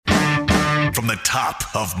from the top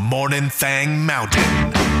of Morning Thang Mountain.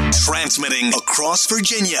 Transmitting across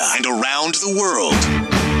Virginia and around the world.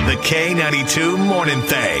 The K92 Morning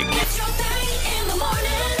Thang.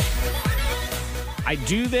 I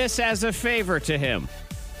do this as a favor to him.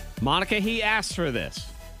 Monica, he asked for this.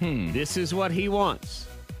 This is what he wants.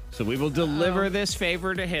 So we will deliver this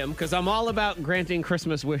favor to him because I'm all about granting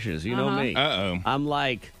Christmas wishes. You know me. I'm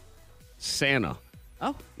like Santa.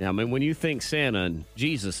 Oh. Yeah, I mean, when you think Santa and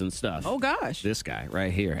Jesus and stuff. Oh, gosh. This guy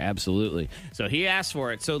right here. Absolutely. So he asked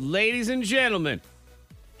for it. So, ladies and gentlemen,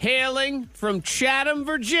 hailing from Chatham,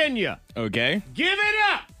 Virginia. Okay. Give it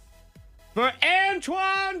up for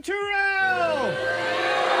Antoine Terrell.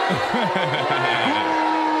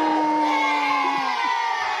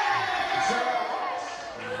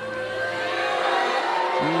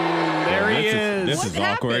 There he is. This is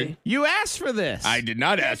awkward. happened? You asked for this. I did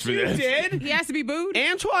not ask for You this. did. He has to be booed?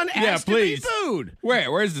 Antoine Yeah, asked please. to be booed.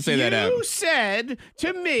 Where's to say that out? You said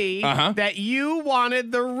to me Uh-huh. that you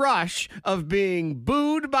wanted the rush of being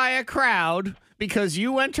booed by a crowd because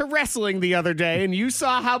you went to wrestling the other day and you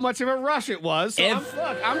saw how much of a rush it was. So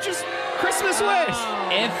I'm just Christmas wish.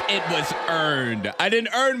 If it was earned. I didn't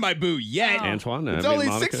earn my boo yet. Antoine, It's I mean, only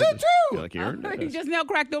Monica, 6:02. feel like you earned He it. just now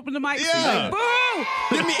cracked open the mic. Yeah. He's like,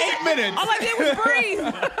 boo! Give me 8 minutes. All I did was breathe.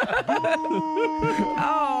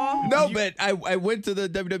 Oh. No, but I went to the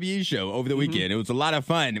WWE show over the weekend. It was a lot of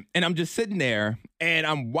fun. And I'm just sitting there and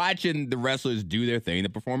I'm watching the wrestlers do their thing, the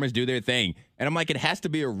performers do their thing. And I'm like, it has to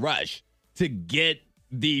be a rush to get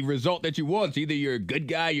the result that you want. So either you're a good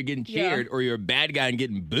guy, you're getting cheered, or you're a bad guy and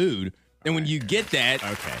getting booed. And when you get that,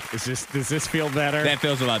 Okay. Does this feel better? that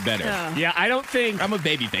feels a lot better. Yeah, I don't think. I'm a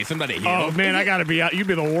babyface. I'm not a heel. Oh, man, I got to be out. You'd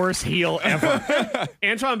be the worst heel ever.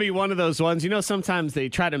 Antoine be one of those ones. You know, sometimes they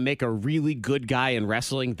try to make a really good guy in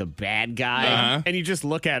wrestling the bad guy. Uh-huh. And you just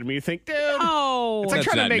look at him and you think, dude. Oh. It's like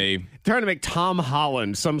That's trying not to make Tom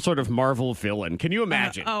Holland some sort of Marvel villain. Can you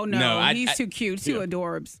imagine? Oh, no. No, He's too cute. Too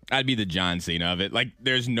adorbs. I'd be the John Cena of it. Like,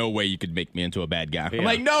 there's no way you could make me into a bad guy. Yeah. I'm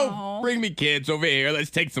like, no, Oh. bring me kids over here.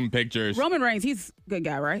 Let's take some pictures. Roman Reigns, he's a good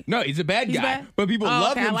guy, right? No, he's a bad He's guy. bad? But people Oh,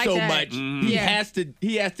 love okay, I him like so that. much. Yeah.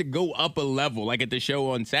 He has to go up a level. Like at the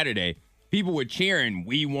show on Saturday, people were cheering,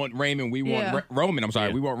 "We want Raymond, we want Yeah. Roman." I'm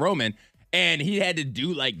sorry, we want Roman. And he had to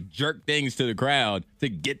do like jerk things to the crowd to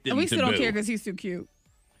get them And we to still don't boo. care because he's too cute.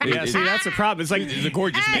 Yeah, see, that's the problem. It's like He's a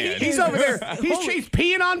gorgeous man. he's over there. He's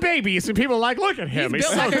peeing on babies, and people are like, look at him. He's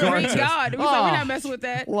built so like a Greek gorgeous. god. We're not messing with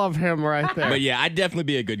that. Love him right there. But yeah, I'd definitely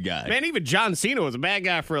be a good guy. Man, even John Cena was a bad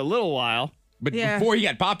guy for a little while. But Yeah. before he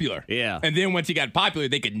got popular. Yeah. And then once he got popular,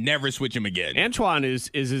 they could never switch him again. Antoine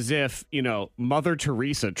is as if, Mother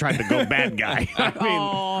Teresa tried to go bad guy. I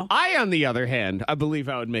mean, I, on the other hand, I believe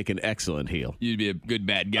I would make an excellent heel. You'd be a good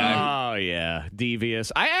bad guy. Oh, yeah.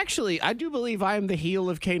 Devious. I do believe I am the heel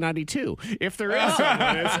of K92. If there is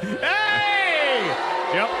someone, it's, hey!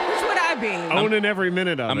 Yep. Which would I be? Owning every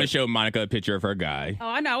minute of I'm going it. to show Monica a picture of her guy. Oh,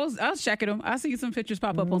 I know. I was checking them. I see some pictures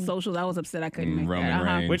pop up on socials. I was upset I couldn't make Roman that.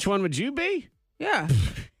 Reigns. Which one would you be? Yeah.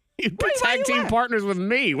 You'd be Why tag you team laugh? partners with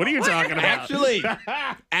me. What are you talking about?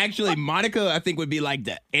 Actually, Monica, I think, would be like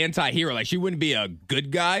the anti-hero. Like, she wouldn't be a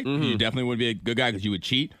good guy. You definitely wouldn't be a good guy because you would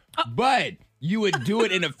cheat. But you would do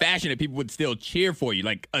it in a fashion that people would still cheer for you,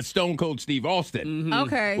 like a Stone Cold Steve Austin.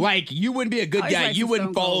 Okay. Like, you wouldn't be a good Oh, he's guy. like You some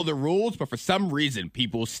wouldn't Stone follow Cold. the rules, but for some reason,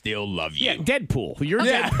 people still love you. Yeah, Deadpool. You're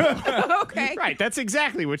Deadpool. Okay. Right, that's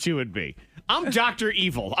exactly what you would be. I'm Dr.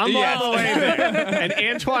 Evil. I'm Yes. all the way there. And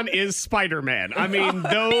Antoine is Spider-Man. I mean,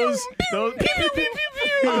 those are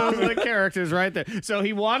the characters right there. So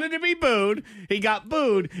he wanted to be booed. He got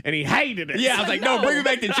booed, and he hated it. Yeah, I was like, no, bring me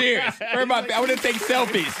back the cheers. I want to take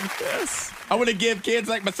selfies. Yes. I want to give kids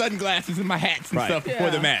like my sunglasses and my hats and Right. stuff before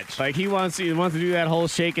the Yeah. match. Like he wants to do that whole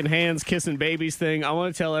shaking hands, kissing babies thing. I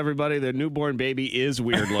want to tell everybody the newborn baby is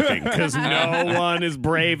weird looking because no one is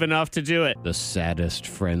brave enough to do it. The saddest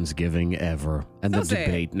Friendsgiving ever. And the So sad.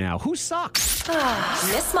 debate now. Who sucks?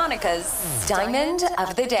 Miss Monica's Diamond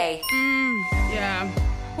of the Day. Yeah.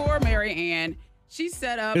 Poor Mary Ann. She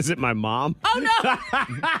set up. Is it my mom? Oh, no.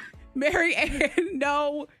 Mary Ann,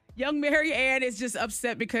 no. Young Mary Ann is just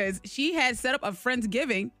upset because she had set up a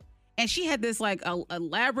Friendsgiving and she had this like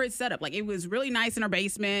elaborate setup. Like it was really nice in her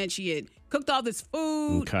basement. She had cooked all this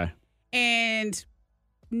food Okay. and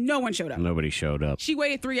no one showed up. Nobody showed up. She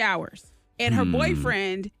waited 3 hours and her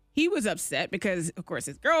boyfriend, he was upset because, of course,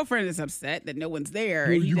 his girlfriend is upset that no one's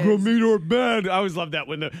there. And he does- meet her bed. I always love that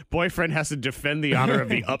when the boyfriend has to defend the honor of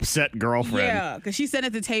the upset girlfriend. Yeah, because she's sitting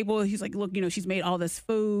at the table. He's like, look, she's made all this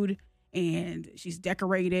food and she's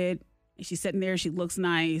decorated and she's sitting there. She looks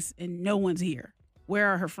nice and no one's here. Where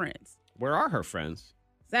are her friends? Where are her friends?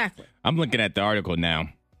 Exactly. I'm looking at the article now.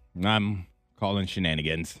 I'm Calling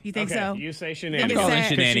shenanigans. You think Okay, so? you say I'm shenanigans. calling Because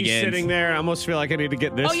shenanigans. She's sitting there. I almost feel like I need to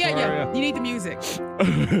get this. Oh, yeah, for yeah. her. You need the music.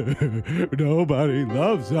 Nobody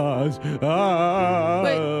loves us. Ah.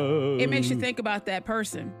 But it makes you think about that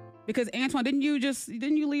person. Because, Antoine, didn't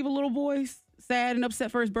you leave a little boy sad and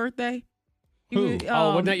upset for his birthday? Who?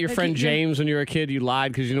 wasn't that your friend he- James when you were a kid? You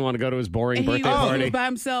lied because you didn't want to go to his boring And he birthday was, he party. was by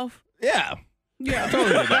himself? Yeah. Yeah.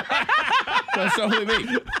 Totally did that. That's totally me.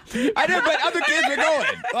 I did, but other kids were going.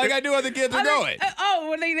 Like I knew other kids were going.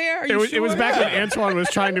 Were they there? Are It you was, sure? it was back when Antoine was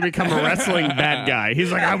trying to become a wrestling bad guy.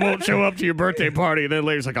 He's like, I won't show up to your birthday party. And then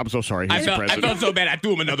later he's like, I'm so sorry. He's the I president. felt so bad. I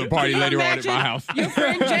threw him another party later on at my house. Your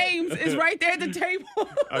friend James is right there at the table.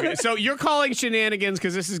 Okay, so you're calling shenanigans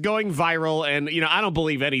because this is going viral, and I don't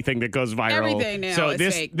believe anything that goes viral. Everything now So is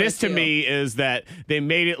this fake, this but to me is that they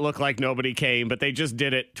made it look like nobody came, but they just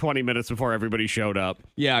did it 20 minutes before everybody showed up.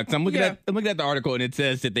 Yeah, 'cause I'm looking Yeah. at the article and it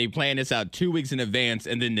says that they planned this out 2 weeks in advance,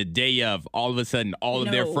 and then the day of, all of a sudden, all of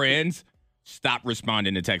their No. friends stop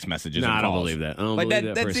responding to text messages. No, and I don't calls. believe that. I don't Like believe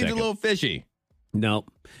that. that for a That seems a second. little fishy. No.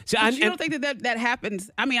 So But you don't think that happens?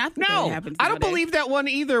 I mean, I think No, that happens. I don't nowadays. believe that one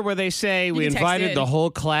either, where they say we can text invited in. the whole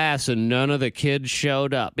class and none of the kids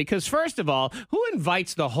showed up. Because first of all, who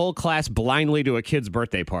invites the whole class blindly to a kid's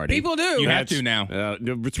birthday party? People do. You have That's- to now. It's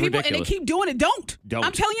People, and ridiculous. they keep doing it. Don't. Don't.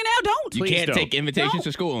 I'm telling you now, don't. You Please can't don't. take invitations No.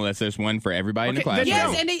 to school unless there's one for everybody in the Okay, class. then Yes,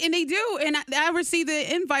 don't. and they do. And I received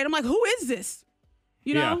the invite. I'm like, who is this?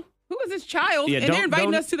 You know? Yeah. Who is this child? Yeah, and they're don't-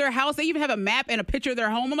 inviting don't- us to their house. They even have a map and a picture of their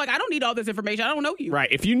home. I'm like, I don't need all this information. I don't know you. Right.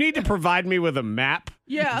 If you need to provide me with a map,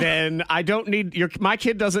 Yeah. then I don't need my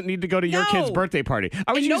kid doesn't need to go to your kid's No. birthday party.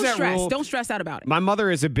 I would And use no that stress. rule. Don't stress out about it. My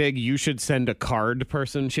mother is a big you should send a card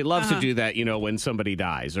person. She loves Uh-huh. to do that, when somebody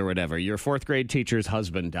dies or whatever. Your fourth grade teacher's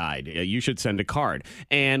husband died. You should send a card.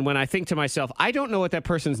 And when I think to myself, I don't know what that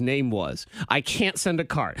person's name was. I can't send a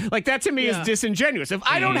card. Like that to me Yeah. is disingenuous. If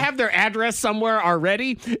I don't have their address somewhere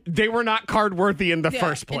already, they were not card worthy in the Yeah,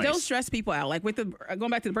 first and place. don't stress people out. Like with the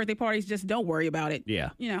going back to the birthday parties, just don't worry about it. Yeah.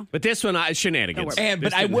 You know. But this one, shenanigans. Don't worry. But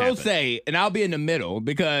This I didn't will happen. say, and I'll be in the middle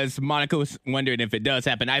because Monica was wondering if it does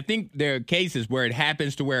happen. I think there are cases where it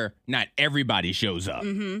happens to where not everybody shows up,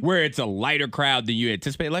 where it's a lighter crowd than you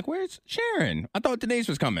anticipate. Like, where's Sharon? I thought Denise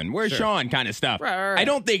was coming. Where's Sean? Kind of stuff. Right. I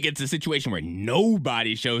don't think it's a situation where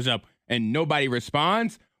nobody shows up and nobody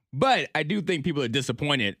responds, but I do think people are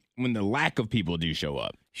disappointed when the lack of people do show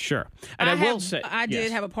up. Sure. And I will say, I did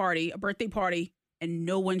yes. have a party, a birthday party, and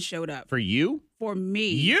no one showed up For you? for me.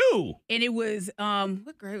 You? And it was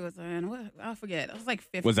what grade was I in? What I forget. I was like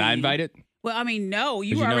 15. Was I invited? Well, I mean, no,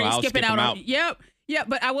 you 'Cause were you know already I'll skipping skip out 'em on. out. Yep. Yeah,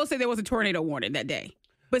 but I will say there was a tornado warning that day.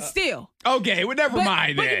 But still. Okay, well, never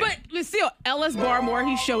mind then. But still, Ellis Barmore,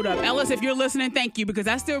 he showed up. Ellis, if you're listening, thank you, because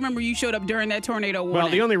I still remember you showed up during that tornado warning. Well,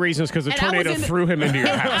 the only reason is because the And I was tornado in the- threw him into your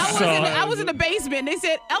house. I was in the basement. They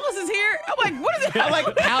said, Ellis is here. I'm like, what is it? I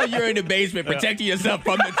like how you're in the basement protecting yourself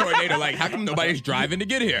from the tornado. Like, how come nobody's driving to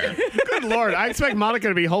get here? Good Lord, I expect Monica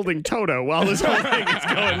to be holding Toto while this whole thing is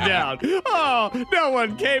going down. Oh, no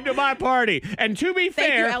one came to my party. And to be Thank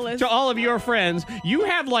you, fair Ellis. to all of your friends, you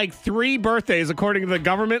have like 3 birthdays according to the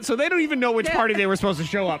government, so they don't even know which Yeah. party they were supposed to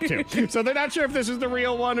show up to. So they're not sure if this is the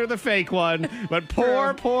real one or the fake one. But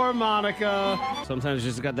poor Monica. Sometimes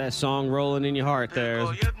you just got that song rolling in your heart there.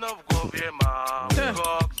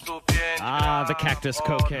 The Cactus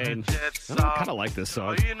Cocaine. I kind of like this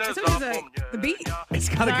song. The beat. It's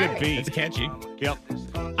got a good beat. It's catchy. Yep.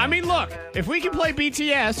 I mean, look, if we can play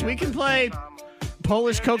BTS, we can play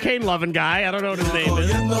Polish cocaine loving guy. I don't know what his name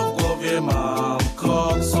is.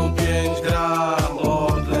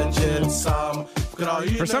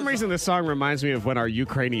 For some reason, this song reminds me of when our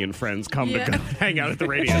Ukrainian friends come Yeah. to hang out at the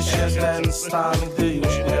radio station.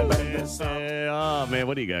 Oh, man,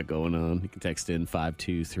 what do you got going on? You can text in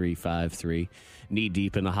 52353. Knee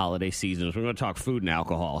deep in the holiday seasons. We're going to talk food and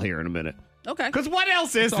alcohol here in a minute. Okay. Because what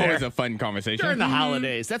else is It's there? always a fun conversation. During the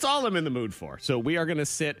holidays. That's all I'm in the mood for. So we are going to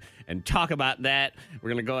sit and talk about that. We're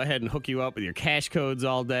going to go ahead and hook you up with your cash codes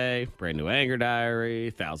all day. Brand new anger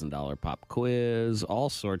diary, $1,000 pop quiz, all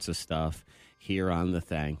sorts of stuff here on the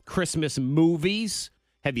thing. Christmas movies.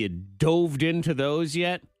 Have you dove into those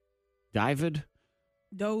yet? Dived?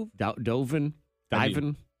 Dove. Dovin? Have you-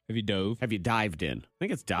 Diving? Have you dove? Have you dived in? I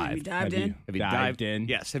think it's dived. Have you dived Have in? you- Have you dived in?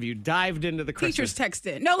 Yes. Have you dived into the Christmas? Teachers text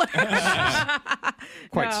in. No.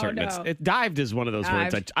 Quite No, certain. no. Dived is one of those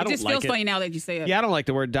words. I It don't just like feels it. funny now that you say it. Yeah, I don't like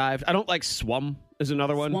the word dived. I don't like swum is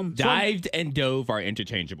another one. Swum. Dived and dove are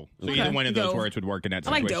interchangeable. So Okay. either one of those Dove. words would work in that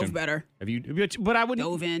I like situation. Dove better. Have you? But I wouldn't.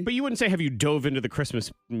 Dove in. But you wouldn't say have you dove into the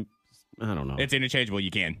Christmas? I don't know. It's interchangeable.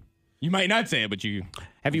 You can. You might not say it, but you.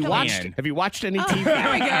 Have you Come watched? on. Have you watched any TV?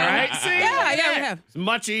 There we go. All right. See? Yeah, we have. It's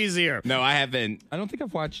much easier. No, I haven't. I don't think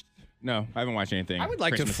I've watched No, I haven't watched anything. I would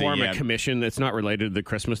like Christmassy to form yet. a commission that's not related to the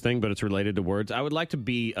Christmas thing, but it's related to words. I would like to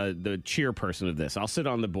be the chairperson of this. I'll sit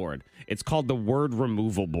on the board. It's called the Word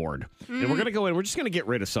Removal Board. And we're going to go in. We're just going to get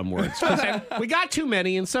rid of some words. 'Cause we got too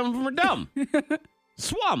many, and some of them are dumb.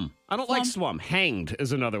 Swum. I don't like swum. Hanged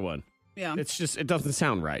is another one. Yeah. It's just, it doesn't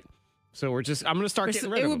sound right. So I'm going to start getting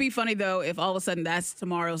rid of It them. would be funny though if all of a sudden that's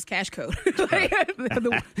tomorrow's cash code. Like, all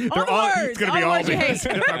the They're words, it's going to be all all the words you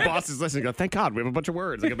hate. Our boss is listening. Go, thank God we have a bunch of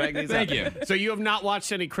words. I can bag these Thank up. you. So you have not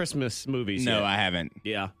watched any Christmas movies No, yet? I haven't.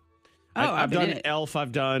 Yeah. Oh, I've I've been done in it. Elf.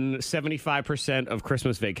 I've done 75% of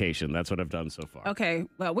Christmas Vacation. That's what I've done so far. Okay,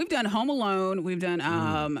 well, we've done Home Alone. We've done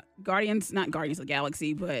not Guardians of the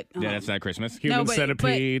Galaxy, but Yeah, that's not Christmas. Human No, but-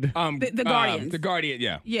 Centipede. the Guardians. The Guardian,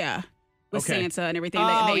 yeah. yeah, with Okay. Santa and everything.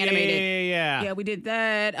 Oh, they animated. yeah. Yeah, we did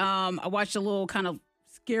that. I watched a little kind of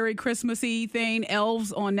scary Christmassy thing,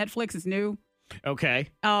 Elves on Netflix. It's new. Okay.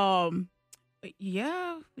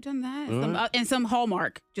 Yeah, we've done that. And some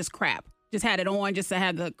Hallmark, just crap. Just had it on just to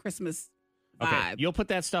have the Christmas vibe. Okay. You'll put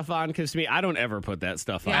that stuff on because to me, I don't ever put that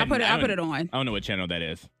stuff Yeah, on. I put it on. I don't know what channel that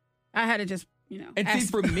is. I had to just, And see, ask-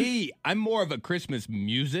 for me, I'm more of a Christmas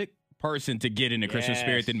music person to get into Christmas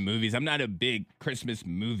spirit Yes. than movies. I'm not a big Christmas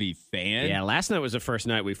movie fan. Yeah, last night was the first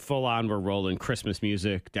night we full on were rolling Christmas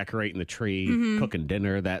music, decorating the tree, cooking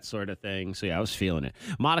dinner, that sort of thing. So yeah, I was feeling it.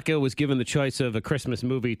 Monica was given the choice of a Christmas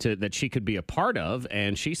movie that she could be a part of,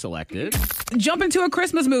 and she selected. jump into a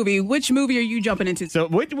Christmas movie. Which movie are you jumping into? So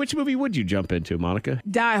which movie would you jump into, Monica?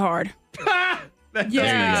 Die Hard. That doesn't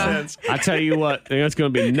make sense. I tell you what, it's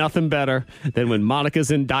going to be nothing better than when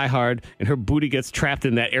Monica's in Die Hard and her booty gets trapped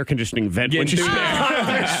in that air conditioning vent when Getting she's through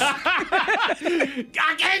I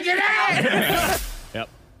can't get out. Yep.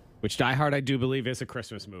 Which Die Hard, I do believe, is a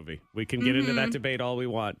Christmas movie. We can get into that debate all we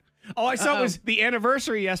want. Oh, I saw it was the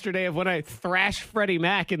anniversary yesterday of when I thrashed Freddie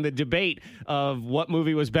Mac in the debate of what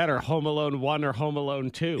movie was better, Home Alone 1 or Home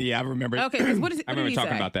Alone 2. Yeah, I remember. Okay, 'cause what is- I what did remember he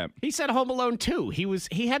talking say? about that. He said Home Alone 2.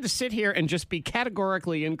 He had to sit here and just be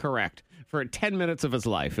categorically incorrect for 10 minutes of his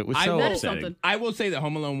life. It was so That is upsetting. something. I will say that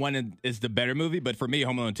Home Alone 1 is the better movie, but for me,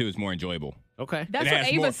 Home Alone 2 is more enjoyable. Okay. That's It what has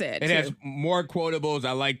Ava more, said. It too. has more quotables.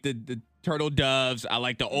 I like the turtle doves. I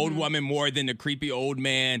like the Mm-hmm. old woman more than the creepy old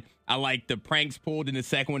man. I like the pranks pulled in the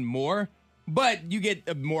second one more. But you get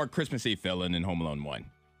a more Christmassy feeling in Home Alone 1.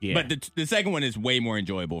 Yeah. But the second one is way more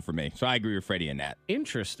enjoyable for me. So I agree with Freddie in that.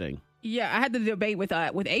 Interesting. Yeah, I had the debate with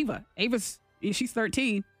Ava. She's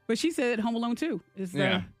 13, but she said Home Alone 2 is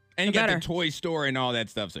Yeah. And you the got better. the toy store and all that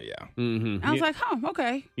stuff. So yeah. Mm-hmm. I was like,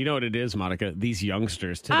 okay. You know what it is, Monica? These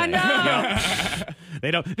youngsters today. I know.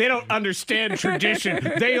 They don't understand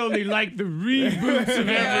tradition. They only like the reboots of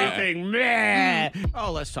everything. Meh.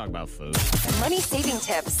 Oh, let's talk about food. Money saving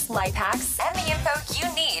tips, life hacks, and the info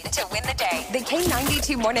you need to win the day. The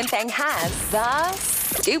K92 Morning Thing has the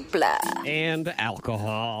Dupla. And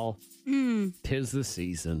alcohol. Tis the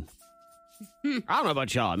season. I don't know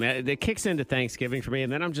about y'all. I mean, it kicks into Thanksgiving for me,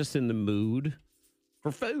 and then I'm just in the mood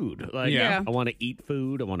for food. Like, Yeah. I want to eat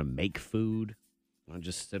food. I want to make food. I want to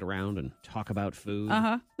just sit around and talk about food.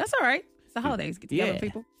 That's all right. It's the holidays. Get together with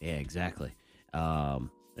people. Yeah, exactly.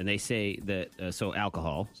 And they say that, so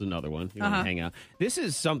alcohol is another one. You want to hang out. This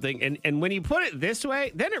is something, and when you put it this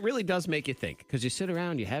way, then it really does make you think. Because you sit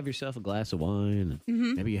around, you have yourself a glass of wine,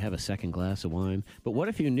 and maybe you have a second glass of wine. But what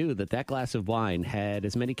if you knew that glass of wine had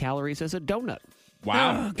as many calories as a donut?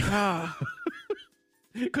 Wow.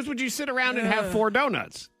 Because would you sit around and have 4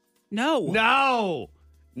 donuts? No. No.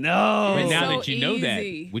 No. And now so that you know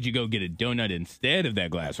easy. that, would you go get a donut instead of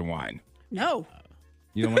that glass of wine? No.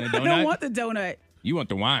 You don't want a donut? I don't want the donut. You want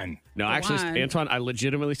the wine. No, The actually, wine. Antoine, I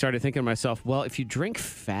legitimately started thinking to myself, well, if you drink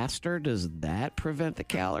faster, does that prevent the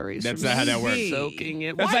calories That's from not how that works. soaking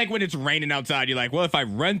it? That's What? like when it's raining outside. You're like, well, if I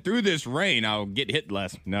run through this rain, I'll get hit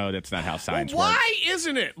less. No, that's not how science works. Why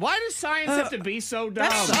isn't it? Why does science have to be so dumb?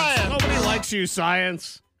 that's science. Nobody likes you,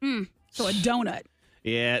 science. So a donut.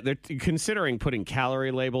 Yeah, they're considering putting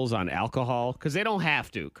calorie labels on alcohol because they don't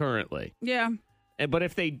have to currently. Yeah. But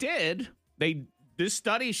if they did, this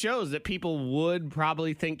study shows that people would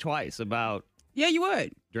probably think twice about Yeah, you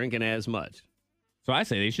would. drinking as much. So I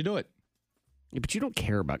say they should do it. Yeah, but you don't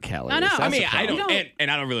care about calories. I know. That's I mean, the I problem. don't, and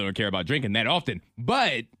I don't really care about drinking that often.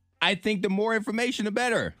 But I think the more information, the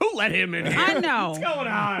better. Who let him in here? I know. What's going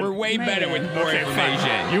on? We're way better with more Okay,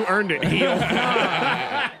 information. You earned it, heel.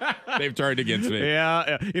 They've turned against me.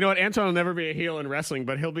 Yeah. You know what? Anton will never be a heel in wrestling,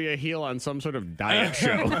 but he'll be a heel on some sort of diet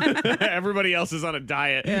show. Everybody else is on a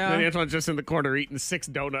diet. Yeah. And Anton's just in the corner eating 6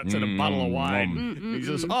 donuts and a bottle of wine. He's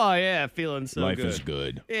just, oh, yeah, feeling so Life good. is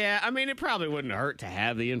good. Yeah, I mean, it probably wouldn't hurt to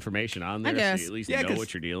have the information on there so guess. you at least Yeah, know 'cause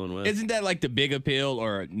what you're dealing with. Isn't that like the big appeal,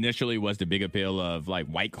 or initially was the big appeal of like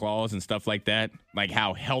White Claw protocols and stuff like that, like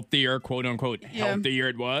how healthier, quote unquote, healthier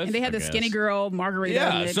it was. And they had the skinny girl margarita.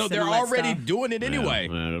 Yeah, mix so and they're all that already stuff. doing it anyway.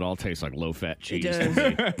 Man, it all tastes like low-fat cheese.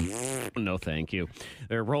 It to me. No, thank you.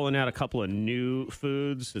 They're rolling out a couple of new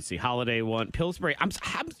foods. Let's see, holiday one. Pillsbury. I'm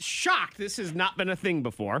shocked. This has not been a thing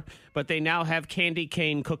before, but they now have candy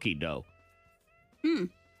cane cookie dough.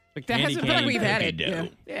 Like That hasn't feel like we've had it. Yeah.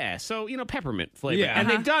 Yeah, so, peppermint flavor. Yeah. And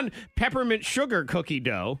they've done peppermint sugar cookie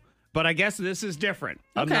dough, but I guess this is different.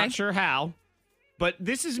 I'm Okay. not sure how. But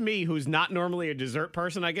this is me, who's not normally a dessert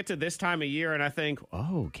person. I get to this time of year and I think,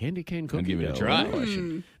 oh, candy cane cookie give it a dough. try. Oh, I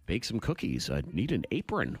should bake some cookies. I need an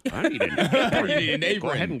apron. I need an apron. You need an Go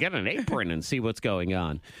apron. ahead and get an apron and see what's going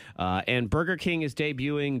on. And Burger King is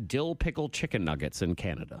debuting dill pickle chicken nuggets in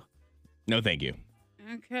Canada. No, thank you.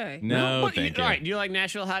 Okay. No, What, thank you. All right, do you like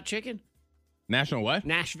Nashville hot chicken? National what?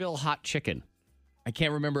 Nashville hot chicken. I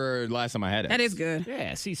can't remember the last time I had it. That is good.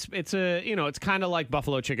 Yeah, see, it's it's kind of like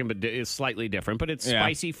buffalo chicken, but it's slightly different. But it's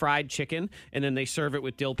spicy fried chicken, and then they serve it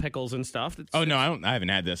with dill pickles and stuff. Oh no, I haven't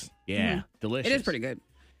had this. Yeah, delicious. It is pretty good.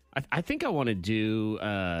 I think I want to do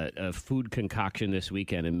a food concoction this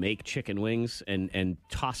weekend and make chicken wings and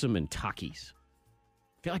toss them in Takis.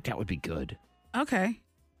 I feel like that would be good. Okay.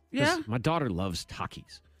 'Cause Yeah. my daughter loves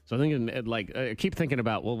Takis. So I think, I keep thinking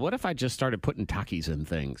about, well, what if I just started putting Takis in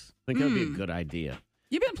things? I think that would be a good idea.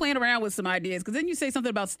 You've been playing around with some ideas because then you say something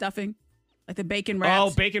about stuffing, like the bacon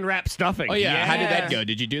wraps. Oh, bacon wrap stuffing. Oh yeah. How did that Yeah. go?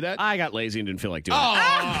 Did you do that? I got lazy and didn't feel like doing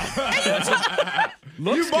it.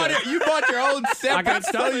 You bought your own separate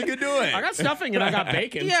stuff. You could do it. I got stuffing and I got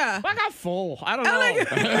bacon. Yeah. I got full. I don't know.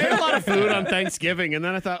 I ate a lot of food on Thanksgiving, and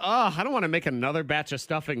then I thought, I don't want to make another batch of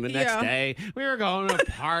stuffing the next Yeah. day. We were going to a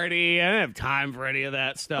party. I didn't have time for any of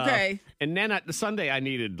that stuff. Okay. And then the Sunday, I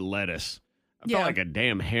needed lettuce. I Yeah. felt like a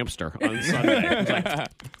damn hamster on Sunday. It was like,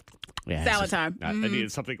 yeah, Salad it's just- time. I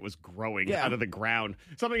needed something that was growing Yeah. out of the ground.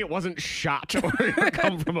 Something that wasn't shot or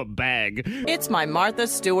come from a bag. It's my Martha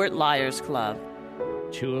Stewart Liars Club.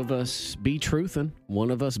 Two of us be truthin',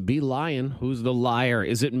 one of us be lying. Who's the liar?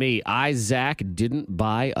 Is it me? Zach, didn't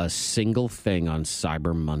buy a single thing on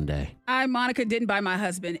Cyber Monday. Monica, didn't buy my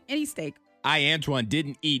husband any steak. Antoine,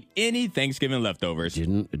 didn't eat any Thanksgiving leftovers.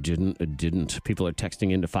 Didn't. People are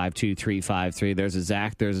texting into 52353. There's a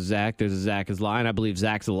Zach is lying. I believe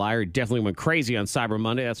Zach's a liar. He definitely went crazy on Cyber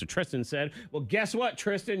Monday. That's what Tristan said. Well, guess what,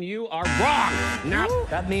 Tristan? You are wrong. No,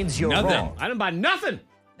 That means you're Nothing. wrong. I didn't buy nothing.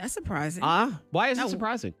 That's surprising. Why is it No.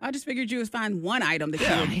 surprising? I just figured you would find one item that you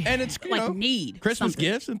would And it's need. Christmas something.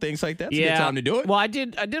 gifts and things like that. It's a good time to do it. Well, I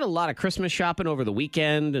did a lot of Christmas shopping over the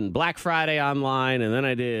weekend and Black Friday online, and then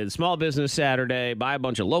I did Small Business Saturday, buy a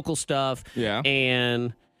bunch of local stuff. Yeah.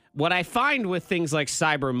 And what I find with things like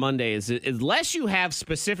Cyber Monday is unless you have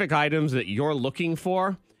specific items that you're looking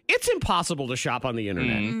for, it's impossible to shop on the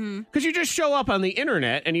internet. Because you just show up on the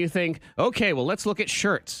internet and you think, okay, well, let's look at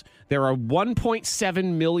shirts. There are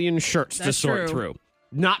 1.7 million shirts to That's sort true. through.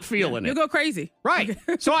 Not feeling You'll it. go crazy. Right.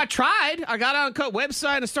 So I tried. I got on a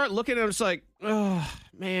website and started looking and it's like, oh,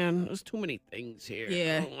 man, there's too many things here.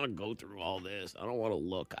 Yeah. I don't want to go through all this. I don't want to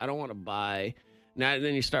look. I don't want to buy. Now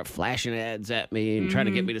then you start flashing ads at me and trying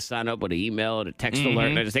to get me to sign up with an email and a text alert.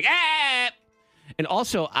 And I just think, And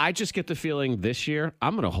also, I just get the feeling this year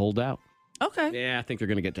I'm going to hold out. Okay. Yeah, I think they're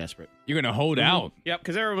going to get desperate. You're going to hold out. Yep,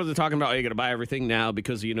 because everyone's talking about, you're going to buy everything now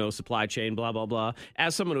because, supply chain, blah, blah, blah.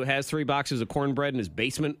 As someone who has 3 boxes of cornbread in his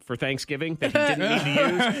basement for Thanksgiving that he didn't need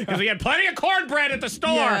to use because he had plenty of cornbread at the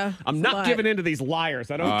store, Yeah, I'm it's a not lot. giving in to these liars.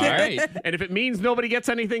 I don't All care. right. And if it means nobody gets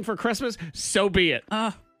anything for Christmas, so be it.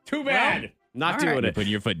 Too bad. Not all doing right. it.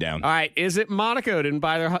 Putting your foot down. All right, is it Monica who didn't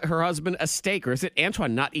buy her husband a steak, or is it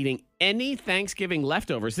Antoine not eating any Thanksgiving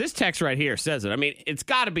leftovers? This text right here says it. I mean, it's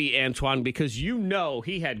got to be Antoine because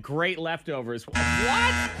he had great leftovers.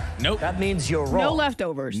 What? Nope. That means you're wrong. No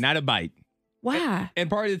leftovers. Not a bite. Why? And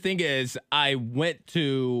part of the thing is, I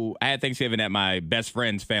had Thanksgiving at my best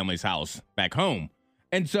friend's family's house back home.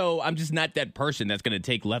 And so I'm just not that person that's going to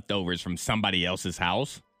take leftovers from somebody else's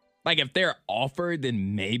house. Like, if they're offered,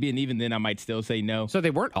 then maybe, and even then I might still say no. So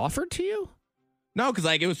they weren't offered to you? No, because,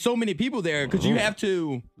 it was so many people there, because you have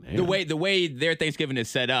to, the way their Thanksgiving is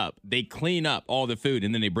set up, they clean up all the food,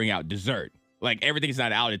 and then they bring out dessert. Like, everything's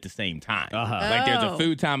not out at the same time. Like, there's a Oh.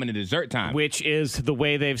 food time and a dessert time. Which is the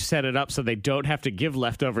way they've set it up so they don't have to give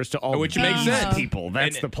leftovers to all Which these makes sense. people.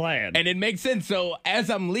 That's And- the plan. And it makes sense. So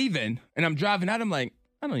as I'm leaving and I'm driving out, I'm like,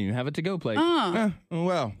 I don't even have a to-go plate. Oh,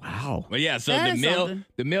 well. wow. But yeah, so That is something.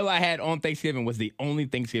 the meal I had on Thanksgiving was the only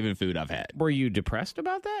Thanksgiving food I've had. Were you depressed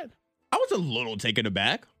about that? I was a little taken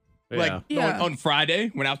aback. Yeah. Like Yeah. on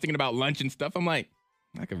Friday when I was thinking about lunch and stuff, I'm like,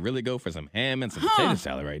 I could really go for some ham and some potato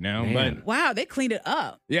salad right now. Man. But Wow, they cleaned it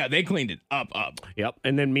up. yeah, they cleaned it up. Yep.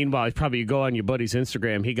 And then meanwhile, probably you go on your buddy's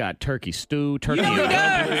Instagram. He got turkey stew, turkey You know he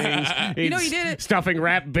does. dumplings. You know he did it. Stuffing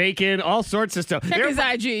wrapped bacon, all sorts of stuff. Check They were- his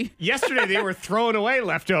IG. Yesterday, they were throwing away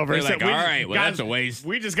leftovers. They're like, that we all just right, well, that's a waste.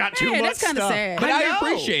 We just got too Man, much that's kinda stuff. sad. But I know.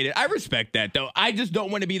 appreciate it. I respect that, though. I just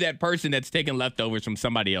don't want to be that person that's taking leftovers from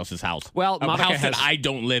somebody else's house. Well, a Monica house that has- I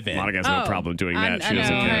don't live in. Monica has no Oh, problem doing that. I She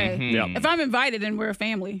doesn't know, care. right. Yep. If I'm invited, then we're a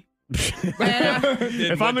family. If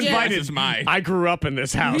If I'm invited, it's mine. I grew up in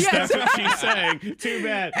this house. Yes. That's what she's saying. Too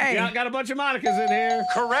bad. Hey. Yeah, got a bunch of Monicas in here.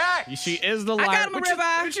 Correct. She is the liar. got him a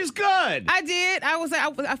ribeye. which is good. I did.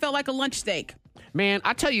 I felt like a lunch steak. Man,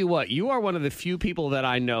 I tell you what, you are one of the few people that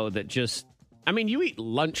I know that just, I mean, you eat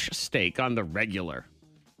lunch steak on the regular.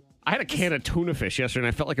 I had a can of tuna fish yesterday,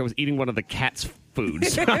 and I felt like I was eating one of the cat's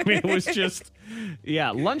foods. I mean, it was just,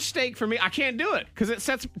 yeah, lunch steak for me. I can't do it because it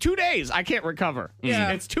sets 2 days. I can't recover.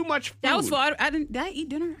 Yeah. It's too much food. That was fun. Did I eat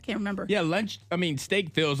dinner? I can't remember. Yeah,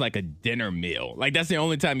 steak feels like a dinner meal. Like, that's the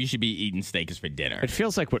only time you should be eating steak is for dinner. It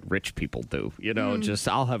feels like what rich people do. You know, just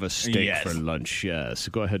I'll have a steak Yes. for lunch. Yes,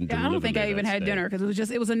 go ahead and Yeah, I deliver don't think me I even that had steak. dinner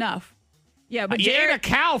because it was enough. Yeah, but You ate a Jared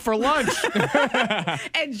cow for lunch.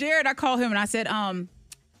 and Jared, I called him and I said,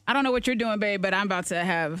 I don't know what you're doing, babe, but I'm about to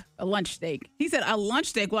have a lunch steak. He said, a lunch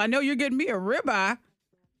steak? Well, I know you're getting me a ribeye.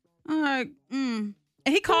 I'm like, And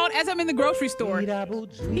he called as I'm in the grocery store. He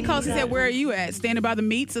calls, he said, where are you at? Standing by the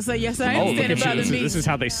meats? I said, yes, I am Oh, look standing at by you. the meats. This is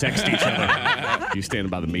how they sext each other. You standing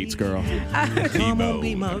by the meats, girl?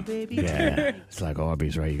 Yeah. It's like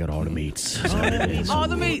Arby's, right? You got all the meats. That's what it is. All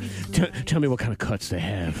the meats. Tell me what kind of cuts they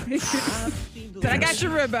have. Said, I got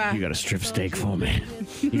your ribeye. You got a strip steak for me.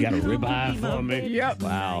 You got a ribeye for me. Yep.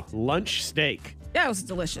 Wow. Lunch steak. That was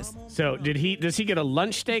delicious. So does he get a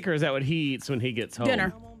lunch steak or is that what he eats when he gets home?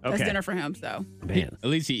 Dinner. Okay. That's dinner for him, so. Man. At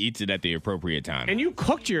least he eats it at the appropriate time. And you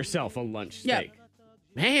cooked yourself a lunch Yep. steak.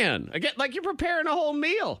 Man, again, like you're preparing a whole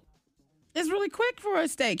meal. It's really quick for a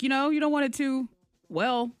steak, you know? You don't want it too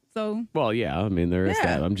well, so. Well, yeah, I mean there is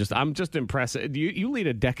Yeah. that. I'm just impressed. You lead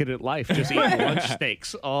a decadent life, just eating lunch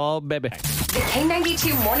steaks. Oh, baby. The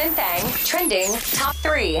K92 Morning Thang trending top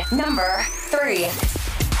 3. Number 3.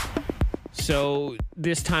 So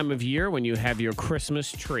this time of year, when you have your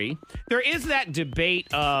Christmas tree, there is that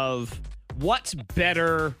debate of what's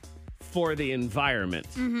better for the environment,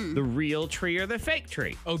 the real tree or the fake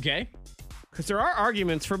tree. Okay. Because there are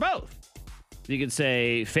arguments for both. You could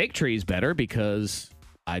say fake tree is better because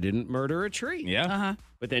I didn't murder a tree. Yeah.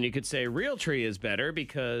 But then you could say real tree is better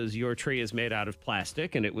because your tree is made out of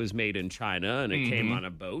plastic and it was made in China and it came on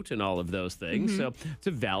a boat and all of those things. So it's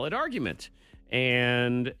a valid argument.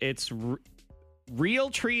 And it's real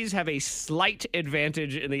trees have a slight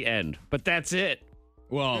advantage in the end, but that's it.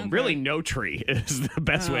 Well, Really, no tree is the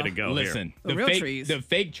best way to go. listen, The real trees. the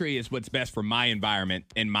fake tree is what's best for my environment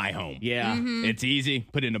and my home. Here. Yeah. It's easy.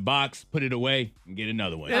 Put it in a box, put it away, and get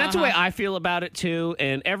another one. And that's the way I feel about it too.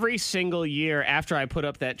 And every single year after I put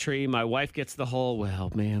up that tree, my wife gets the whole,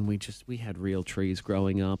 well, man, we had real trees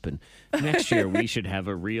growing up, and next year we should have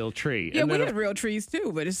a real tree. Yeah, and we then had real trees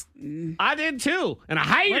too, but it's I did too, and I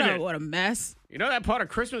hated it. what a mess. You know that part of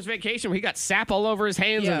Christmas Vacation where he got sap all over his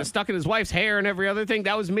hands Yeah. and it stuck in his wife's hair and every other thing?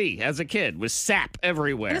 That was me as a kid, with sap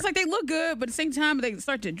everywhere. And it's like they look good, but at the same time they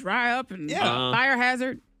start to dry up and fire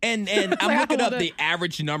hazard. And Like, I'm I looking up want the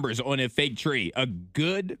average numbers on a fake tree. A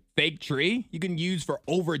good fake tree you can use for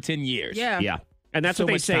over 10 years. Yeah. Yeah. And that's So what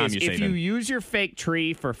they much say time is you're if you saving. use your fake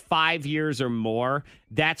tree for 5 years or more,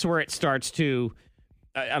 that's where it starts to,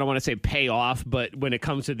 I don't want to say pay off, but when it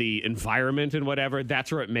comes to the environment and whatever,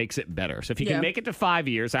 that's where it makes it better. So if you Yeah. can make it to 5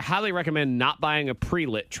 years, I highly recommend not buying a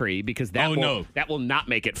pre-lit tree because that will not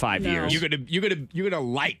make it 5 No. years. You're gonna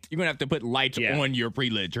have to put lights Yeah. on your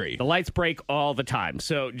pre-lit tree. The lights break all the time.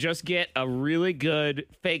 So just get a really good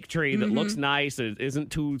fake tree that looks nice, that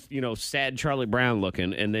isn't too, sad Charlie Brown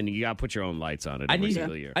looking, and then you got to put your own lights on it every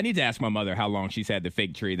single year. I need to ask my mother how long she's had the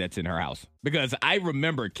fake tree that's in her house because I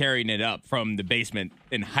remember carrying it up from the basement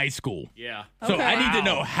in high school. Yeah. So Okay. I need to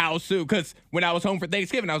know how soon, because when I was home for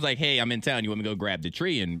Thanksgiving, I was like, hey, I'm in town. You want me to go grab the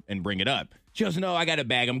tree and bring it up? She goes, no, I got a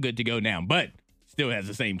bag. I'm good to go now. But still has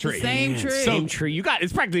the same tree. Same tree. Same tree.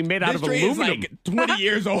 It's practically made out This of tree aluminum. is like 20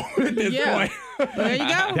 years old at this Yeah. point. There you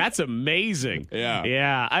go. That's amazing. Yeah.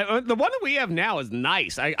 Yeah. The one that we have now is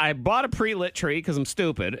nice. I bought a pre-lit tree because I'm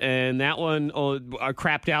stupid, and that one I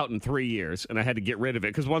crapped out in 3 years, and I had to get rid of it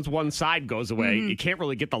because once one side goes away, you can't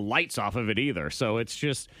really get the lights off of it either. So it's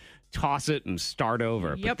just toss it and start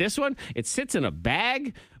over. But Yep. this one, it sits in a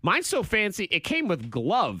bag Mine's so fancy, it came with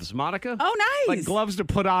gloves, Monica. Oh, nice. Like gloves to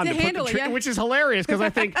put on To to put handle the it, tree, yeah. which is hilarious because I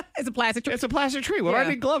think It's a plastic tree. it's a plastic tree. What do I Yeah.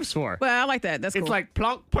 need gloves for? Well, I like that. That's cool. It's like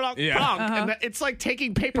plonk, plonk, Yeah. plonk. And it's like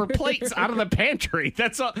taking paper plates out of the pantry.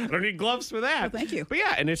 That's all. I don't need gloves for that. Well, thank you. But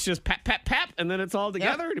yeah, and it's just pap, pap, pap, and then it's all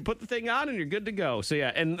together, and you put the thing on, and you're good to go. So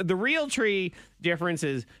yeah, and the real tree difference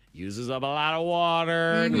is uses up a lot of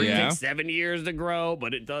water, and it Yeah. takes 7 years to grow,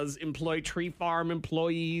 but it does employ tree farm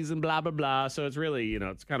employees and blah, blah, blah. So it's really,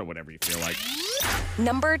 it's kind of whatever you feel like.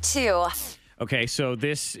 Number 2. Okay, so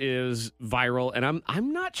this is viral, and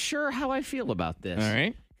I'm not sure how I feel about this. All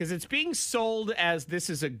right. Because it's being sold as this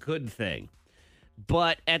is a good thing.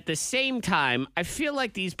 But at the same time, I feel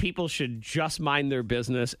like these people should just mind their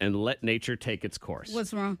business and let nature take its course.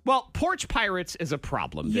 What's wrong? Well, porch pirates is a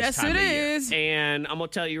problem this Yes, time it of year. is. And I'm going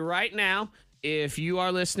to tell you right now, if you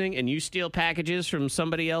are listening and you steal packages from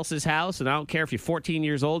somebody else's house, and I don't care if you're 14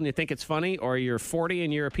 years old and you think it's funny, or you're 40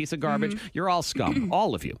 and you're a piece of garbage, you're all scum.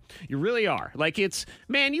 All of you. You really are. Like,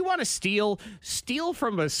 man, you want to steal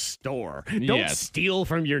from a store. Don't Yes. steal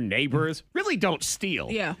from your neighbors. Really don't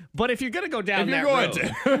steal. Yeah. But if you're going to go down If that you're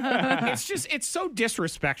going road, it's so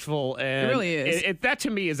disrespectful. And It really is. that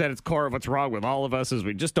to me is at its core of what's wrong with all of us is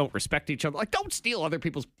we just don't respect each other. Like, don't steal other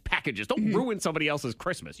people's packages. Don't ruin somebody else's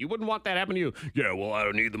Christmas. You wouldn't want that happen to you. Yeah, well, I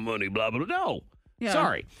don't need the money, blah, blah, blah. No. Yeah.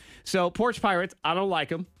 Sorry. So, porch pirates, I don't like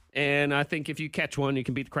them. And I think if you catch one, you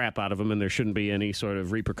can beat the crap out of them, and there shouldn't be any sort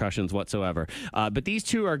of repercussions whatsoever. But these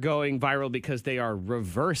two are going viral because they are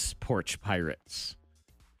reverse porch pirates.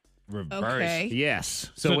 Reverse. Okay.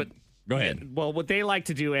 Yes. So go ahead. Well, what they like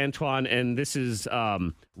to do, Antoine, and this is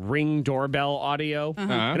Ring doorbell audio.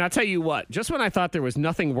 And I'll tell you what, just when I thought there was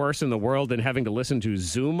nothing worse in the world than having to listen to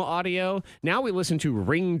Zoom audio, now we listen to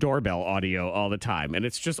Ring doorbell audio all the time, and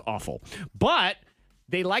it's just awful. But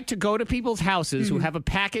they like to go to people's houses who have a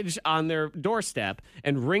package on their doorstep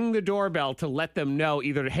and ring the doorbell to let them know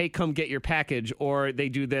either, hey, come get your package, or they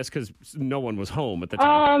do this because no one was home at the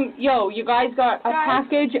time. Yo, you guys got a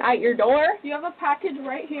package at your door? You have a package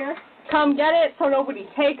right here. Come get it so nobody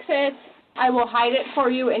takes it. I will hide it for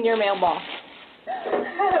you in your mailbox.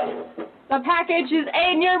 The package is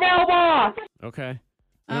in your mailbox. Okay.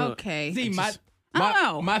 Okay. See, I don't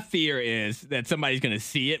know. my fear is that somebody's going to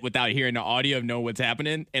see it without hearing the audio and know what's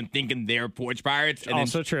happening and thinking they're porch pirates. And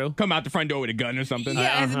Also then true. come out the front door with a gun or something.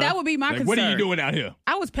 Yeah, and that would be my Like, concern. what are you doing out here?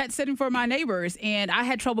 I was pet sitting for my neighbors, and I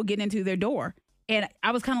had trouble getting into their door. And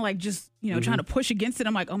I was kind of like just, trying to push against it.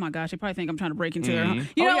 I'm like, oh my gosh, they probably think I'm trying to break into their home.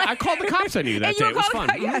 You know, I called the cops on you that And day. you It was called-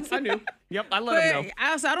 fun. yes. I knew. Yep, I let them know.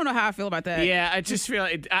 But I don't know how I feel about that. Yeah, I just feel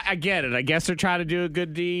I get it. I guess they're trying to do a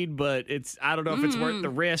good deed, but I don't know if it's worth the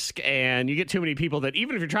risk. And you get too many people that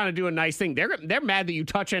even if you're trying to do a nice thing, they're mad that you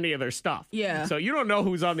touch any of their stuff. Yeah. So you don't know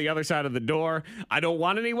who's on the other side of the door. I don't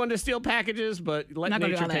want anyone to steal packages, but let Not gonna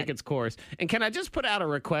do nature all take that. its course. And can I just put out a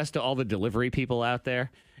request to all the delivery people out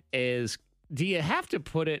there? Do you have to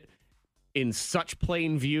put it in such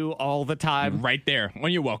plain view all the time? Right there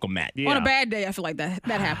on your welcome mat. Yeah. On a bad day, I feel like that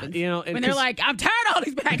happens. And when they're 'cause- like, I'm tired of all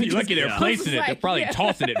these packages. You're lucky they're Yeah. placing it. They're Like, probably yeah.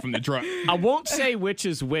 tossing it from the truck. I won't say which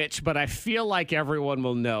is which, but I feel like everyone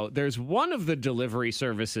will know. There's one of the delivery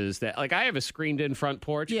services that, like, I have a screened-in front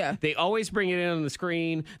porch. Yeah. They always bring it in on the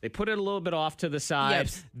screen. They put it a little bit off to the side.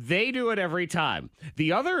 Yes. They do it every time.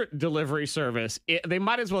 The other delivery service, they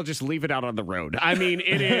might as well just leave it out on the road. I mean,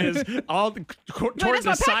 it is all toward that's the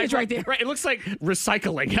my package sidewalk. right there. Right, it looks like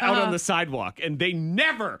recycling out on the sidewalk, and they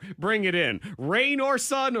never bring it in. Rain or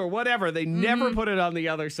sun or whatever, they never put it on the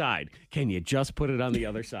other side. Can you just put it on the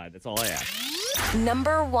other side? That's all I ask.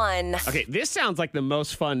 Number 1. Okay, this sounds like the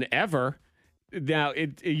most fun ever. Now,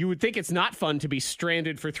 you would think it's not fun to be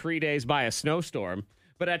stranded for 3 days by a snowstorm,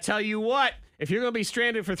 but I tell you what, if you're going to be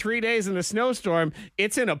stranded for 3 days in a snowstorm,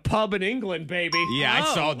 it's in a pub in England, baby. Yeah,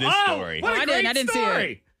 I saw this story. What a I great didn't see it.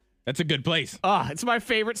 story. That's a good place. It's my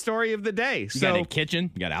favorite story of the day. You got a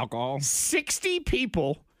kitchen. You got alcohol. 60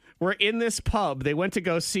 people were in this pub. They went to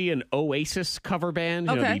go see an Oasis cover band.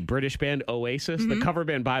 You know, Okay. the British band Oasis. The cover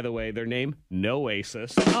band, by the way, their name,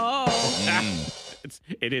 Noasis. Oh.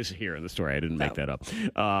 It is here in the story. I didn't make that up.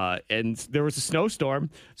 And there was a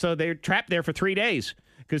snowstorm, so they're trapped there for 3 days.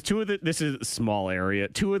 Because this is a small area.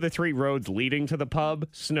 2 of the 3 roads leading to the pub,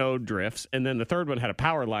 snow drifts, and then the third one had a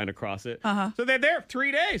power line across it. So they're there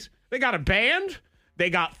 3 days. They got a band. They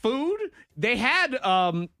got food. They had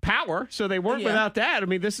power, so they weren't without that. I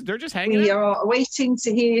mean, they're just hanging We out. are waiting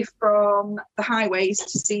to hear from the highways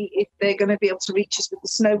to see if they're going to be able to reach us with the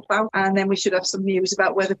snowplow, and then we should have some news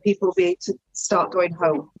about whether people will be able to start going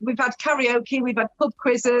home. We've had karaoke, we've had pub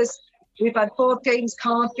quizzes, we've had board games,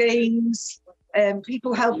 card games.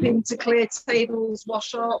 people helping to clear tables,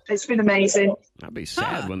 wash up. It's been amazing. I'd be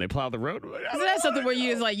sad when they plow the road. Isn't that something where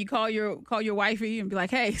you just like you call your wifey and be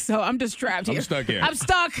like, hey, so I'm just trapped here. I'm stuck here. I'm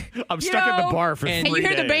stuck. I'm stuck at the bar for 3 days. And you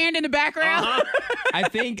hear the band in the background. I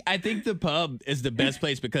think the pub is the best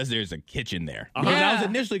place because there's a kitchen there. Because I was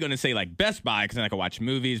initially going to say like Best Buy because then I can watch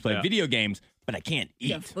movies, play video games, but I can't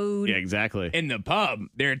eat. Food. Yeah, exactly. In the pub,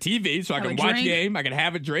 there are TVs, so I can watch game, I can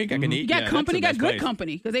have a drink, I can eat. You got company, got good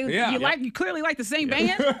company. Because you clearly like the same band.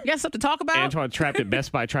 You got something to talk about. Antoine trapped at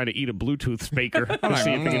Best Buy trying to eat a Bluetooth speaker to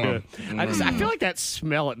see if he can do it. I feel like that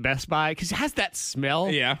smell at Best Buy, because it has that smell.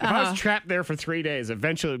 Yeah. If I was trapped there for 3 days,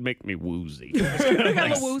 eventually it would make me woozy. Spinning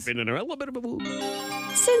around, a little bit of a woo.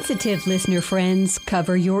 Sensitive listener friends,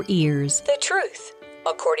 cover your ears. The truth,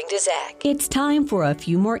 according to Zach. It's time for a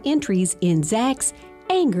few more entries in Zach's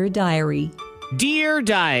Anger Diary. Dear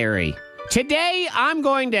Diary, today I'm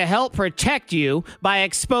going to help protect you by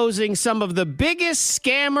exposing some of the biggest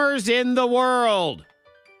scammers in the world.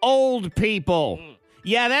 Old people.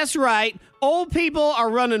 Yeah, that's right. Old people are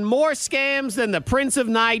running more scams than the Prince of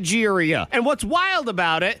Nigeria. And what's wild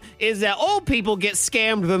about it is that old people get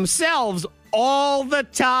scammed themselves all the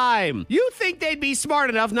time. You think they'd be smart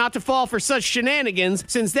enough not to fall for such shenanigans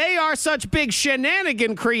since they are such big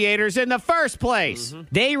shenanigan creators in the first place.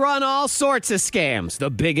 They run all sorts of scams. The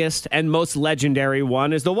biggest and most legendary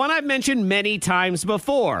one is the one I've mentioned many times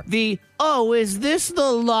before. The "oh, is this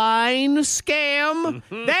the line" scam?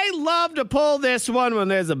 They love to pull this one when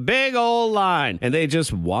there's a big old line, and they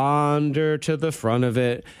just wander to the front of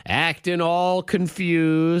it, acting all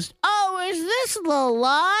confused. "Oh, is this the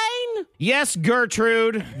line?" Yes,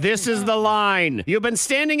 Gertrude, this is the line. You've been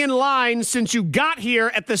standing in line since you got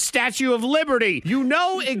here at the Statue of Liberty. You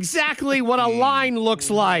know exactly what a line looks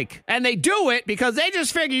like. And they do it because they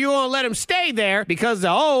just figure you won't let them stay there because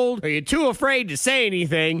they're old or you're too afraid to say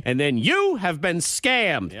anything, and then you have been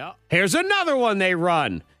scammed. Yep. Here's another one they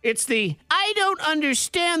run. It's the "I don't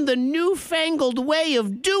understand the newfangled way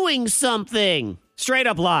of doing something." Straight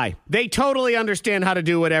up lie. They totally understand how to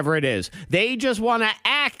do whatever it is. They just want to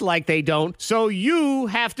act like they don't, so you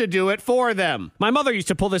have to do it for them. My mother used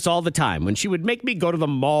to pull this all the time when she would make me go to the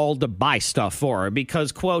mall to buy stuff for her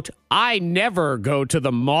because, quote, "I never go to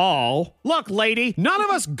the mall." Look, lady, none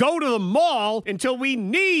of us go to the mall until we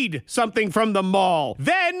need something from the mall.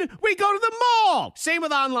 Then we go to the mall. Same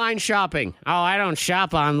with online shopping. "Oh, I don't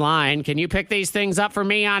shop online. Can you pick these things up for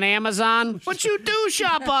me on Amazon?" But you do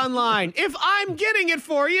shop online. If I'm getting it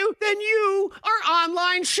for you, then you are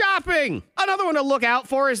online shopping. Another one to look out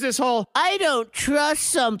for is this whole "I don't trust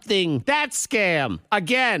something." That scam.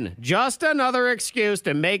 Again, just another excuse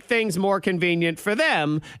to make things more convenient for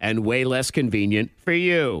them and way less convenient for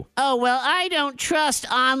you. "Oh, well, I don't trust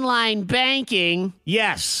online banking."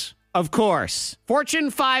 Yes, of course.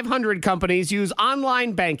 Fortune 500 companies use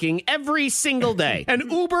online banking every single day.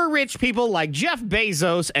 And uber-rich people like Jeff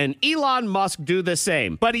Bezos and Elon Musk do the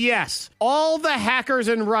same. But yes, all the hackers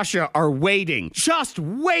in Russia are waiting, just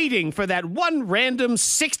waiting for that one random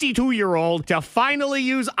 62-year-old to finally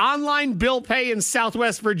use online bill pay in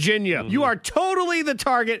Southwest Virginia. You are totally the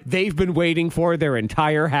target they've been waiting for their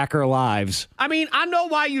entire hacker lives. I mean, I know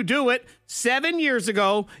why you do it. 7 years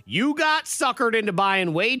ago, you got suckered into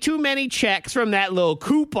buying way too many checks from that little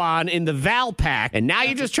coupon in the Val Pack, and now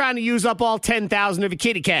you're just trying to use up all 10,000 of your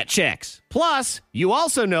kitty cat checks. Plus, you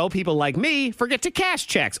also know people like me forget to cash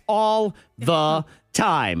checks all the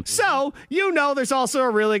time. So, you know there's also a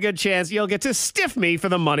really good chance you'll get to stiff me for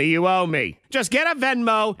the money you owe me. Just get a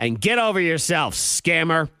Venmo and get over yourself,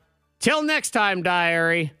 scammer. Till next time,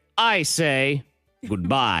 diary, I say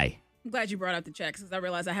goodbye. I'm glad you brought up the checks because I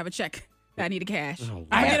realized I have a check that I need to cash.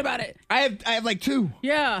 I forget about it. I have like two.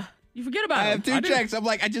 Yeah. You forget about it. I have two checks. I'm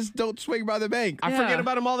like, I just don't swing by the bank. I forget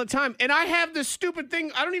about them all the time. And I have this stupid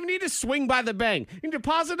thing. I don't even need to swing by the bank. You can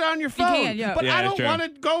deposit it on your phone. You can, yeah. But Yeah, I don't true. want to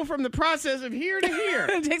go from the process of here to here.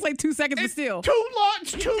 It takes like 2 seconds, but still. Too long.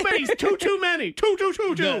 It's too many. Too many.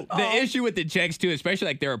 Too. The issue with the checks, too, especially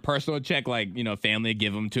like they're a personal check, like, you know, family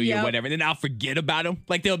give them to you or whatever, and then I'll forget about them.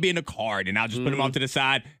 Like, they'll be in a card, and I'll just put them off to the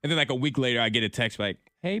side. And then, like, a week later, I get a text like,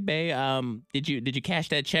 "Hey, babe, did you cash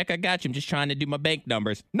that check I got you? I'm just trying to do my bank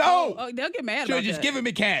numbers." No! Oh, they'll get mad Should about have just that. given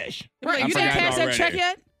me cash. Right, I you didn't forgot cash that already. check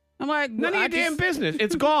yet? I'm like, None of your damn business.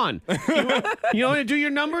 It's gone. You want to do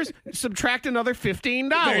your numbers? Subtract another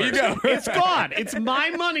 $15. There you go. It's gone. It's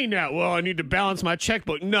my money now. Well, I need to balance my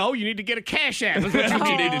checkbook. No, you need to get a cash app. That's what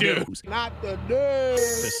you need to do. Not today.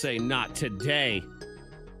 To say not today.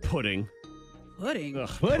 Pudding. Pudding. Ugh,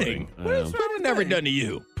 Pudding? What has pudding never done to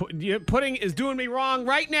you? Pudding is doing me wrong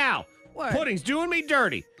right now. What? Pudding's doing me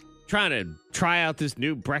dirty. Trying to try out this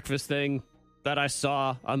new breakfast thing. that I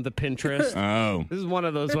saw on the Pinterest. Oh. This is one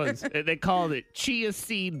of those ones. They called it chia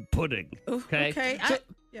seed pudding. Okay. Okay. So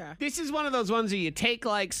Yeah. this is one of those ones where you take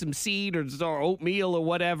like some seed or oatmeal or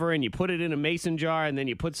whatever, and you put it in a mason jar, and then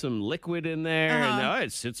you put some liquid in there, and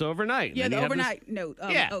it sits overnight. Yeah, And the then you have overnight note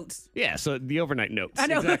oats. Yeah, so the overnight notes. I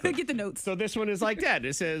know. Exactly. Get the notes. So this one is like that.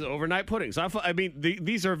 It says overnight pudding. So I mean,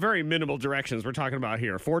 these are very minimal directions we're talking about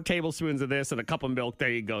here. 4 tablespoons of this and a cup of milk. There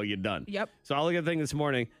you go. You're done. Yep. So I look at the thing this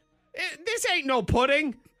morning. This ain't no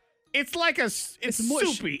pudding. It's like it's mush.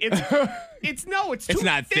 soupy. It's too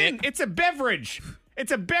not thin. thick. It's a beverage.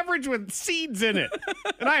 It's a beverage with seeds in it.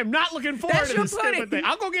 And I am not looking forward That's to your this stupid pudding. thing.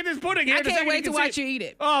 I'll go get this pudding here. I in a can't second. wait You to can see watch you eat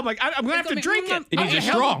it. Oh, my God. I'm going to have to gonna drink be- it. It needs a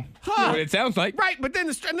Hell- straw. Huh. That's what it sounds like. Right, but then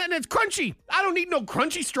and then it's crunchy. I don't need no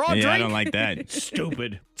crunchy straw drink. Yeah, I don't like that.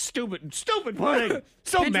 Stupid pudding.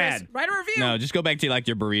 So Pinterest, mad. write a review. No, just go back to like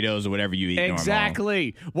your burritos or whatever you eat normal.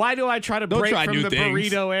 Exactly. Why do I try to Don't break try from new the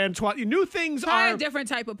things. burrito and new things Try are a different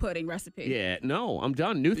type of pudding recipe. Yeah, no, I'm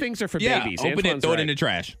done. New things are for Yeah, babies. open Antoine's it, throw it in right. the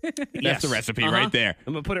trash. That's Yes. the recipe Uh-huh. right there.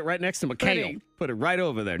 I'm gonna put it right next to McHale. Pudding. Put it right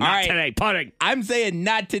over there. Not right. today. Pudding. I'm saying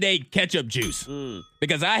not today ketchup juice.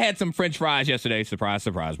 Because I had some French fries yesterday. Surprise,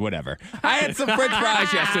 surprise, whatever. I had some French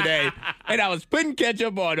fries yesterday, and I was putting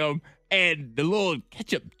ketchup on them, and the little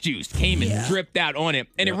ketchup juice came and dripped out on it,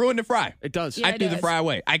 and it ruined the fry. It does. Yeah, I it threw the does. fry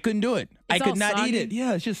away. I couldn't do it. I It's could all not soggy. eat it.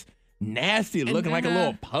 Yeah, it's just nasty, looking like a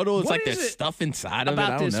little puddle. It's What like is there's it stuff inside of it.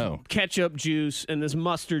 About I don't this know. ketchup juice and this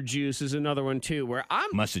mustard juice is another one too. Where I'm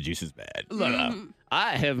Mustard juice is bad. look,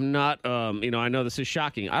 I have not. I know this is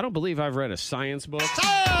shocking. I don't believe I've read a science book.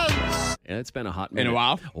 Yeah, it's been a hot minute. In a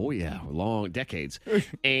while? Oh, yeah. Long decades.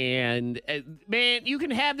 And, man, you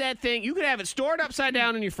can have that thing. You could have it stored upside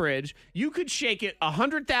down in your fridge. You could shake it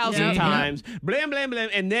 100,000 Yeah. times. Blam, blam, blam.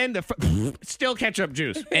 And then still ketchup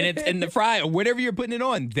juice. And it's in the fry or whatever you're putting it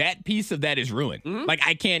on, that piece of that is ruined. Like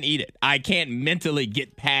I can't eat it. I can't mentally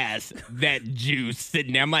get past that juice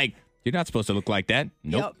sitting there. I'm like, you're not supposed to look like that.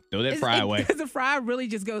 Nope. Yep. Throw that fry away. Because the fry really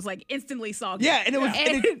just goes like instantly soggy. Yeah, and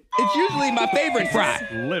it's usually my favorite fry.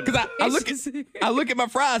 Because I look at my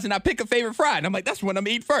fries and I pick a favorite fry and I'm like, that's what I'm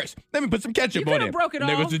gonna eat first. Let me put some ketchup You on could've it. broke it and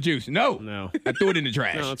there off. goes the juice. No. I threw it in the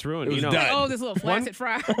trash. No, it's ruined. It was You know. done. Oh, this little flaccid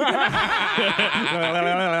fry.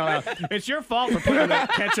 It's your fault for putting that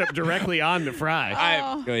ketchup directly on the fry.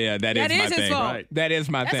 Oh yeah, that That is my is his thing. fault. Right. That is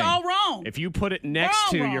my That's thing. all wrong. If you put it next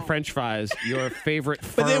to Wrong. your French fries, your favorite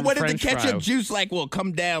But then firm what if the French ketchup fry- juice will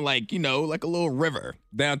come down like a little river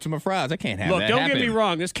down to my fries? I can't have Look, that don't happen. get me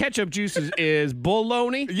wrong. This ketchup juice is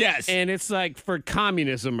baloney. Yes. And it's like for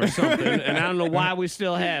communism or something. And I don't know why we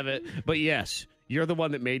still have it. But yes, you're the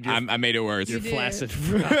one that made your, I made it worse. your flaccid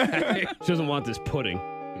fry. She doesn't want this pudding.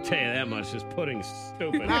 I'll tell you that much. This pudding's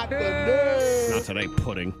stupid. Not today,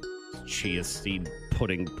 pudding. Chia seed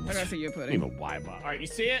pudding. What else are you I don't putting? even know why. All right, you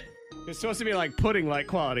see it? It's supposed to be like pudding-like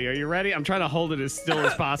quality. Are you ready? I'm trying to hold it as still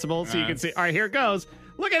as possible so you can see. All right, here it goes.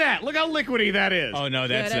 Look at that. Look how liquidy that is. Oh no,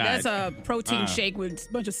 that's not. That's a protein shake with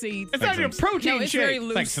a bunch of seeds. It's not even a protein No, it's shake. very It's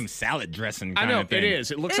loose. like some salad dressing I kind know, of thing. it is.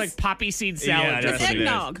 It looks It's- like poppy seed salad Yeah, that's It's dressing.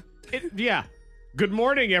 what it is. eggnog. Yeah. Good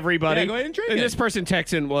morning, everybody. Yeah, go ahead and drink it. this person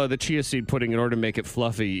texts in, well, the chia seed pudding, in order to make it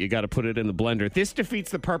fluffy, you got to put it in the blender. This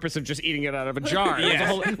defeats the purpose of just eating it out of a jar. Yeah. It's a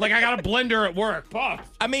whole- like, I got a blender at work. Fuck.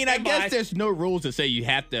 I mean, I Goodbye. guess there's no rules that say you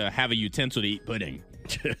have to have a utensil to eat pudding.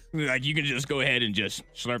 Like you can just go ahead and just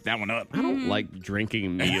slurp that one up. I don't like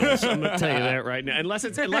drinking meals. I'm going to tell you that right now. Unless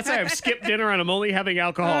I have skipped dinner and I'm only having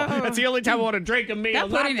alcohol. That's the only time I want to drink a meal. That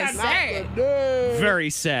pudding Not is that- sad. Very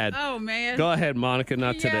sad. Oh, man. Go ahead, Monica.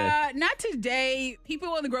 Not today. Yeah, not today.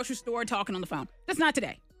 People in the grocery store talking on the phone. That's not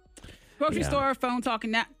today. Grocery store, phone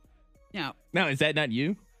talking. No. Now, is that not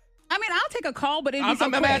you? I mean, I'll take a call, but it'd be so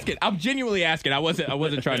I'm quick. asking. I'm genuinely asking. I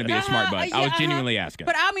wasn't trying to be a smart butt. I was Yeah, genuinely asking.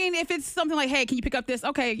 But I mean, if it's something like, hey, can you pick up this?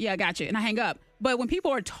 Okay, yeah, I got you. And I hang up. But when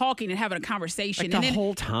people are talking and having a conversation. Like the and then,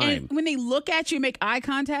 whole time. And when they look at you, make eye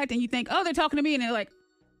contact, and you think, oh, they're talking to me, and they're like,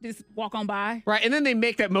 just walk on by. Right, and then they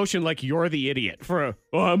make that motion like you're the idiot I'm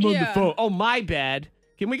on the Yeah. phone. Oh, my bad.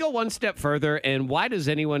 Can we go one step further? And why does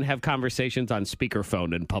anyone have conversations on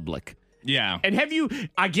speakerphone in public? yeah. And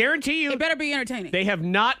I guarantee you, It better be entertaining. they have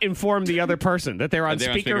not informed the other person that they're on That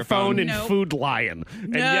they're on speakerphone speakerphone? and Nope. Food Lion.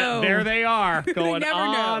 And yet No. there they are going never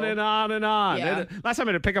on know. and on and on. Yeah. And last time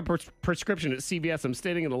I had to pick up a prescription at CVS, I'm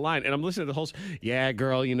standing in the line and I'm listening to the whole, yeah,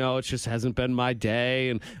 girl, it just hasn't been my day.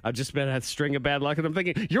 And I've just been a string of bad luck. And I'm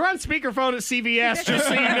thinking, you're on speakerphone at CVS, just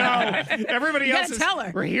so you know. Everybody You else gotta is, tell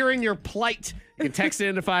her. we're hearing your plight. You can text it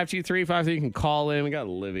into 52353. You can call in. We got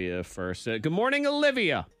Olivia first. Good morning,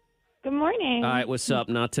 Olivia. Good morning. All right, what's up?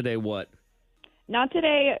 Not today, what? Not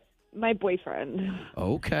today, my boyfriend.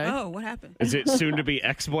 Okay. Oh, what happened? Is it soon to be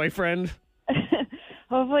ex-boyfriend?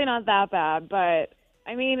 hopefully not that bad, but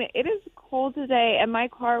I mean, it is cold today, and my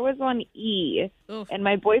car was on E, and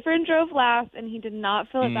my boyfriend drove last, and he did not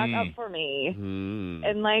fill it back up for me.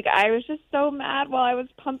 And, like, I was just so mad while I was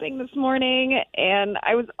pumping this morning, and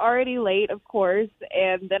I was already late, of course,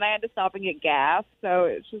 and then I had to stop and get gas, so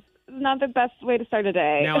it's just not the best way to start a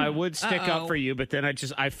day. Now, I would stick up for you, but then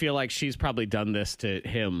I feel like she's probably done this to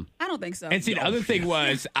him. I don't think so. And see, the other thing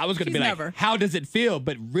was, I was going to be like, never. how does it feel?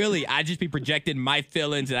 But really, I'd just be projecting my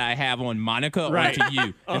feelings that I have on Monica onto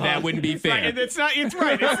you. And that wouldn't be fair. Right, and it's not Olivia's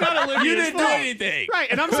You didn't do fault. anything. Right,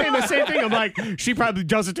 and I'm saying the same thing. I'm like, she probably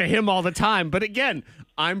does it to him all the time. But again,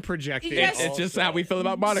 I'm projecting. Yes. It's just how we feel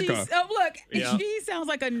about Monica. Look, Yeah. she sounds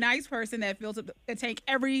like a nice person that fills up the tank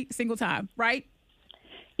every single time, right?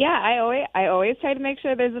 Yeah, I always try to make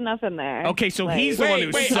sure there's enough in there. Okay, so he's the one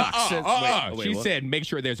who sucks. She said, make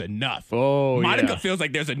sure there's enough. Oh, Monica yeah. feels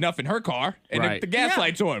like there's enough in her car, and Right. if the gas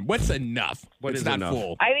light's on, what's enough? What it's is not enough?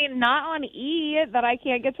 full. I mean, not on E that I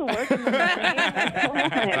can't get to work in the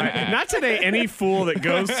morning. Not today. Any fool that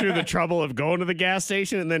goes through the trouble of going to the gas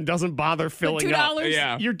station and then doesn't bother filling up. $2?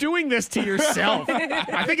 Yeah. You're doing this to yourself.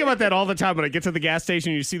 I think about that all the time when I get to the gas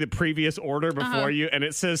station. You see the previous order before you, and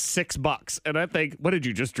it says $6, and I think, what did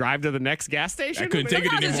you just drive to the next gas station? I couldn't take it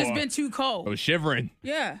Sometimes it's anymore. just been too cold. I was shivering.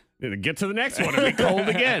 Yeah. Get to the next one and be cold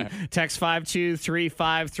again. Text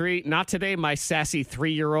 52353. Not today, my sassy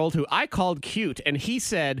 3-year-old who I called cute, and he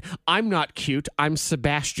said, I'm not cute, I'm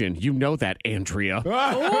Sebastian. You know that, Andrea. Oh,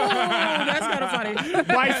 that's kind of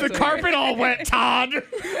funny. Why is the carpet all wet, Todd?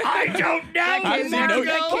 I don't know. I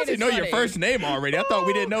didn't know your first name already. I thought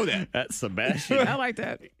we didn't know that. That's Sebastian. I like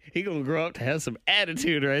that. He gonna grow up to have some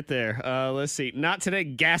attitude right there. Let's see. Not today,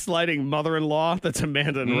 gaslighting mother-in-law. That's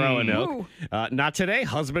Amanda in Roanoke. Not today,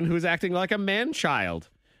 husband who's acting like a man-child.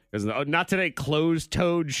 Not today,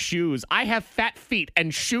 closed-toed shoes. I have fat feet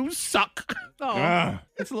and shoes suck. Oh,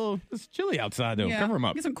 It's chilly outside though. yeah. Cover them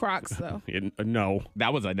up. Get some Crocs, though. No,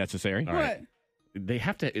 That was unnecessary. What? they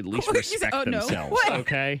have to at least You said, respect oh, no. themselves. What?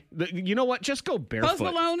 Okay, you know what? Just go barefoot. Post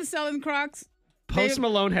Malone is selling Crocs. Post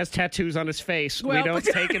Malone has tattoos on his face. Well- We don't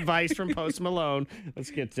take advice from Post Malone.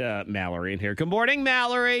 Let's get Mallory in here. Good morning,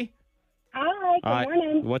 Mallory. Hi, good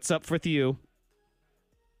morning. What's up with you?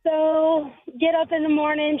 So, get up in the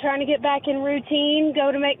morning, trying to get back in routine,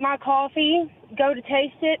 go to make my coffee, go to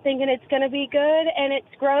taste it, thinking it's going to be good, and it's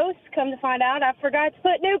gross. Come to find out, I forgot to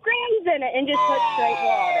put new creams in it and just put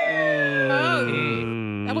straight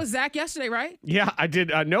water. That was Zach yesterday, right? Yeah, I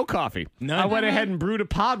did no coffee. None. I went ahead and brewed a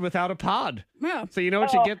pod without a pod. Yeah. So you know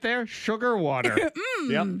what you get there? Sugar water.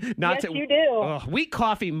 Yep. Yes, you do. Weak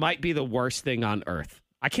coffee might be the worst thing on earth.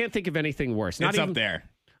 I can't think of anything worse. Not It's even up there.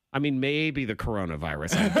 I mean, maybe the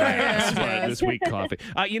coronavirus, I guess, but this weak coffee.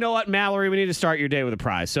 You know what, Mallory? We need to start your day with a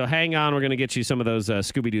prize. So hang on. We're going to get you some of those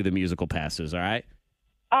Scooby-Doo the Musical passes, all right?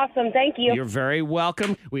 Awesome, thank you. You're very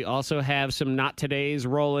welcome. We also have some Not Todays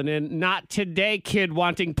rolling in. Not today, kid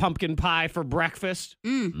wanting pumpkin pie for breakfast.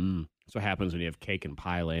 That's what happens when you have cake and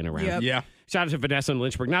pie laying around. Yep. Yeah. Shout out to Vanessa in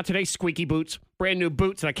Lynchburg. Not today, squeaky boots. Brand new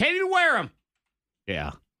boots, and I can't even wear them.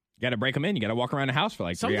 Yeah. You got to break them in. You got to walk around the house for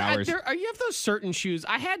like 3 hours. You have those certain shoes.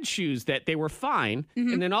 I had shoes that they were fine,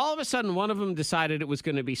 and then all of a sudden one of them decided it was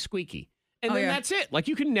going to be squeaky. And then that's it. Like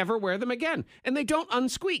you can never wear them again. And they don't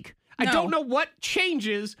unsqueak. I don't know what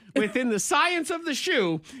changes within the science of the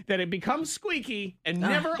shoe that it becomes squeaky and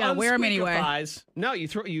never gotta wear 'em anyway. unsqueakifies. No,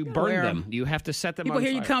 you burn wear them. 'em. You have to set them People on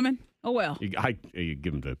hear fire. you coming. Oh, well. You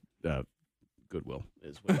give them to Goodwill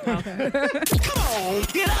as well.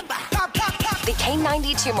 The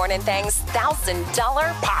K92 Morning Thang's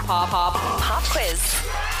 $1,000 pop quiz.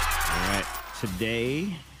 All right.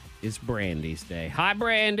 Today is Brandy's day. Hi,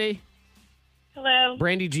 Brandy. Hello.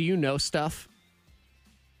 Brandy, do you know stuff?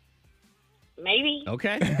 Maybe.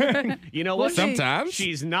 Okay. You know what? Sometimes.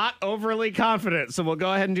 She's not overly confident, so we'll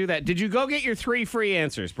go ahead and do that. Did you go get your 3 free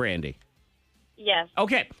answers, Brandy? Yes.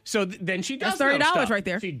 Okay, so then she does That's $30 know stuff. right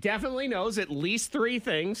there. She definitely knows at least 3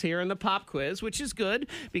 things here in the pop quiz, which is good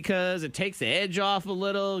because it takes the edge off a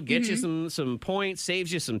little, gets you some points,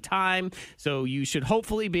 saves you some time. So you should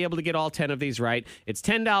hopefully be able to get all 10 of these right. It's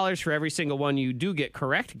 $10 for every single one you do get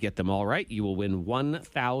correct. Get them all right. You will win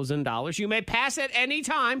 $1,000. You may pass at any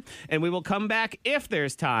time, and we will come back if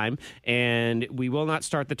there's time. And we will not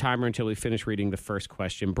start the timer until we finish reading the first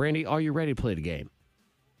question. Brandy, are you ready to play the game?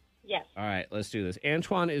 Yes. All right, let's do this.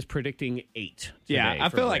 Antoine is predicting 8. Yeah, today I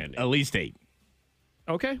for feel Brandy. like at least 8.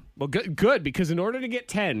 Okay. Well, good, because in order to get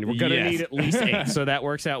 10, we're going to Yes. need at least 8, so that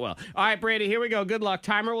works out well. All right, Brandy, here we go. Good luck.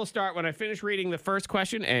 Timer will start when I finish reading the first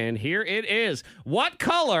question, and here it is. What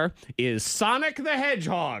color is Sonic the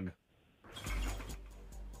Hedgehog?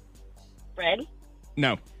 Red.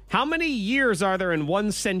 No. How many years are there in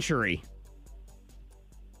 1 century?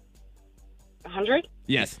 100?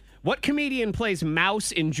 Yes. What comedian plays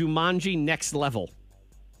Mouse in Jumanji Next Level?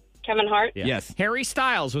 Kevin Hart? Yeah. Yes. Harry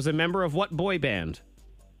Styles was a member of what boy band?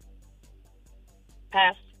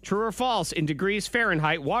 Pass. True or false? In degrees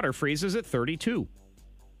Fahrenheit, water freezes at 32.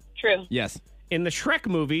 True. Yes. In the Shrek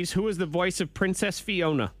movies, who is the voice of Princess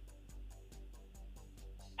Fiona?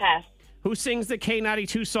 Pass. Who sings the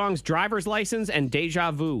K92 songs Driver's License and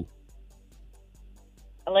Deja Vu?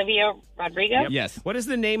 Olivia Rodrigo? Yep. Yes. What is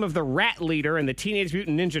the name of the rat leader in the Teenage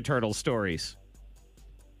Mutant Ninja Turtles stories?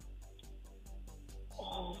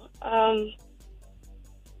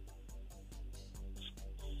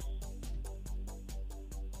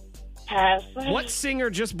 Pass. What singer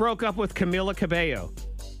just broke up with Camila Cabello?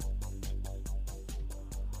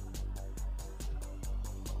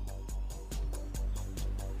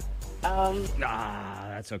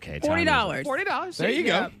 That's okay. $40. $40. There you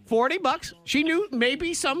go. $40. She knew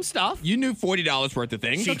maybe some stuff. You knew $40 worth of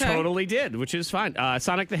things. She totally did, which is fine.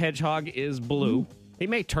 Sonic the Hedgehog is blue. He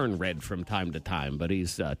may turn red from time to time, but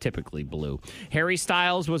he's typically blue. Harry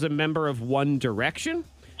Styles was a member of One Direction.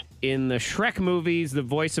 In the Shrek movies, the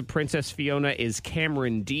voice of Princess Fiona is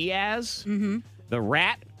Cameron Diaz. Mm-hmm. The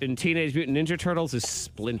rat in Teenage Mutant Ninja Turtles is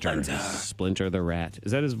Splinter. Splinter the rat.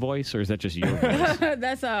 Is that his voice, or is that just your voice?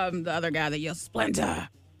 That's the other guy that yells Splinter.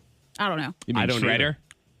 I don't know. You mean Shredder?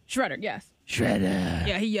 Shredder, yes. Shredder.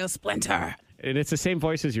 Yeah, he yells Splinter. And it's the same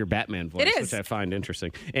voice as your Batman voice, It is. which I find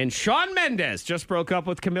interesting. And Shawn Mendes just broke up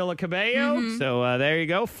with Camila Cabello. Mm-hmm. So there you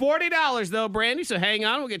go. $40, though, Brandy. So hang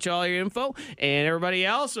on. We'll get you all your info. And everybody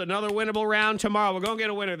else, another winnable round tomorrow. We're going to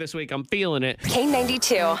get a winner this week. I'm feeling it.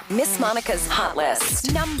 K92, Miss Monica's Hot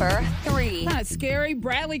List. Number 3. Not scary.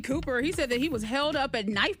 Bradley Cooper, he said that he was held up at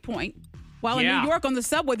knife point while in New York on the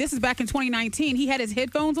subway. This is back in 2019. He had his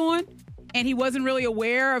headphones on, and he wasn't really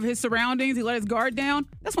aware of his surroundings. He let his guard down.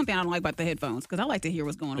 That's one thing I don't like about the headphones, because I like to hear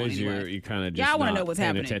what's going on anyway. You kind of just I want to know what's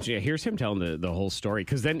happening. Attention. Yeah, here's him telling the whole story,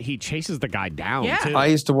 because then he chases the guy down, too. I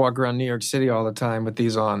used to walk around New York City all the time with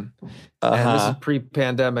these on. And this is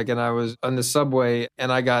pre-pandemic, and I was on the subway, and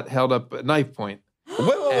I got held up at knife point.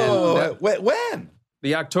 When?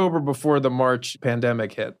 The October before the March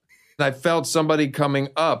pandemic hit. And I felt somebody coming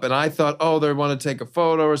up, and I thought, oh, they want to take a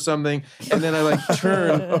photo or something. And then I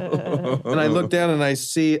turn, and I look down, and I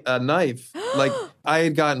see a knife. Like, I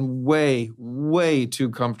had gotten way, way too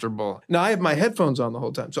comfortable. Now, I have my headphones on the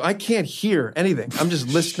whole time, so I can't hear anything. I'm just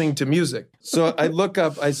listening to music. So I look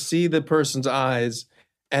up, I see the person's eyes,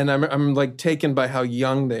 and I'm like taken by how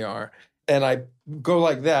young they are. And I go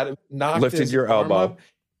like that, knocked Lifted his your arm elbow. up,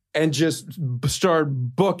 and just start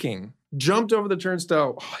booking. Jumped over the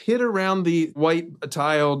turnstile, hit around the white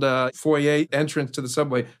tiled foyer entrance to the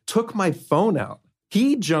subway, took my phone out.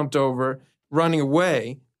 He jumped over, running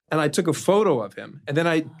away, and I took a photo of him. And then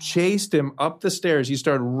I chased him up the stairs. He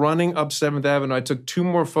started running up 7th Avenue. I took 2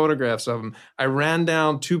 more photographs of him. I ran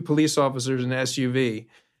down 2 police officers in an SUV,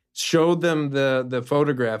 showed them the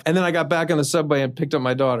photograph, and then I got back on the subway and picked up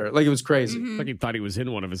my daughter. Like, it was crazy. Like he thought he was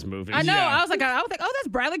in one of his movies. I know. I was like, oh, that's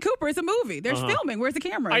Bradley Cooper. It's a movie. They're filming. Where's the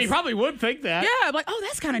camera? Oh, you probably would think that. Yeah, I'm like, oh,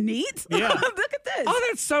 that's kind of neat. Yeah. Look at this. Oh,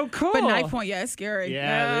 that's so cool. But knife point, yeah, it's scary.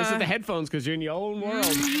 Yeah, this is the headphones, because you're in your own world.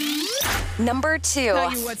 Number 2.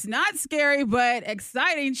 Tell you what's not scary, but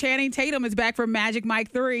exciting. Channing Tatum is back for Magic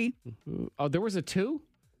Mike 3. Oh, there was a 2?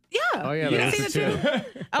 Yeah. Oh, yeah. You there didn't was see a the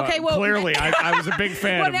 2. Okay, well. Clearly, I was a big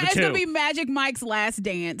fan well, of the now 2. it's going to be Magic Mike's Last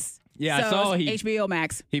Dance. Yeah, I So saw it's HBO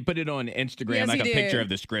Max. He put it on Instagram, Yes, like he a picture did. of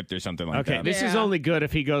the script or something like Okay, that. this is only good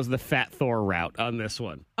if he goes the Fat Thor route on this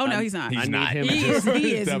one. Oh, no, he's not. He's I need not. him He to is, just-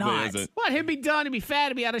 he is Definitely not. isn't. What? He'd be done. He'd be fat.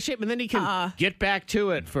 He'd be out of shape, and then he can get back to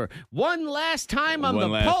it for one last time on One the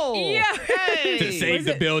last- pole. Yeah. Hey. To save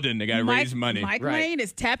the building, they got to raise money. Mike Right. Lane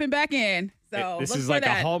is tapping back in. So This look is for like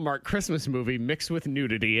that. a Hallmark Christmas movie mixed with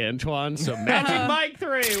nudity, Antoine. So Magic Mike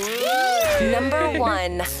 3. Woo! Number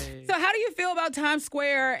 1. So how do you feel about Times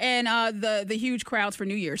Square and the huge crowds for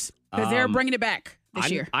New Year's? Because they're bringing it back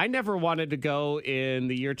this year. I never wanted to go in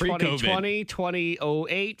the year Pre-COVID. 2020,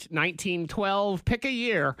 2008, 1912. Pick a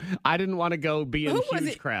year. I didn't want to go be in Who was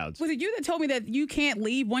huge it? crowds. Was it you that told me that you can't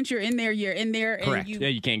leave once you're in there? You're in there. Correct. And Yeah,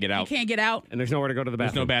 you can't get out. You can't get out. And there's nowhere to go to the There's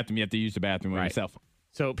bathroom. no bathroom. You have to use the bathroom by yourself.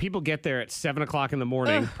 So people get there at 7 o'clock in the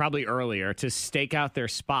morning, probably earlier, to stake out their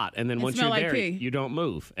spot. And then And once smell you're like there, pee. you don't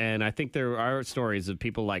move. And I think there are stories of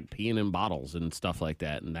people like peeing in bottles and stuff like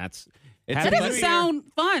that. And that's... It's That a doesn't bucket- sound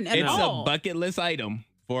fun at It's all. a bucket list item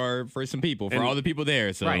for some people, for And- all the people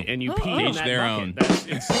there. So Right, and you pee in each that their bucket. own.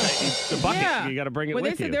 It's the bucket. Yeah. You got to bring it Well,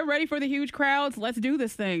 with they said you. they're ready for the huge crowds. Let's do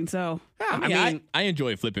this thing. So I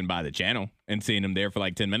enjoy flipping by the channel and seeing him there for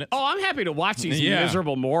like 10 minutes. Oh, I'm happy to watch these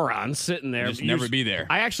miserable morons sitting there. Just never be there.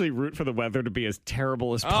 I actually root for the weather to be as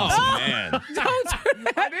terrible as possible. Oh, man. Don't do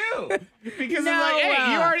that. I do. Because No, it's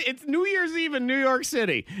like, hey, it's New Year's Eve in New York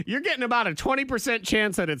City. You're getting about a 20%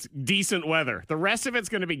 chance that it's decent weather. The rest of it's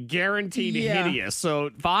going to be guaranteed hideous. So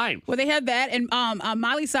fine. Well, they have that, and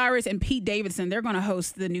Miley Cyrus and Pete Davidson, they're going to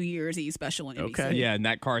host the New Year's Eve special in NBC. Okay. Yeah,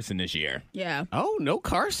 not Carson this year. Yeah. Oh, no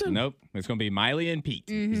Carson? Nope. It's going to be Miley and Pete.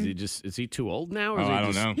 Is he too old now? Or Oh, is he I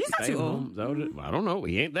don't know. He's not too old. home? Is that what I don't know.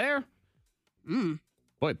 He ain't there.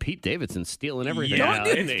 Boy, Pete Davidson's stealing everything. Yeah,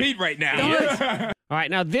 isn't it's he? Pete right now. All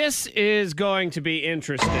right, now this is going to be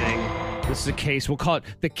interesting. This is a case, we'll call it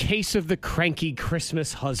the case of the cranky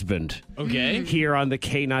Christmas husband. Okay. Here on the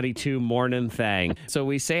K92 Morning Thing. So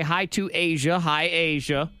we say hi to Asia. Hi,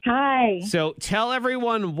 Asia. Hi. So tell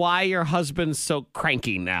everyone why your husband's so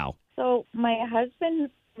cranky now. So my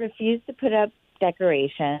husband refused to put up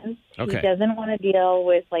decorations. Okay. He doesn't want to deal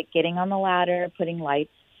with like getting on the ladder, putting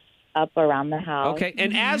lights up around the house. Okay,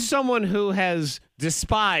 and as someone who has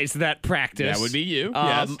despised that practice, That would be you,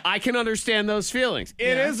 yes. I can understand those feelings.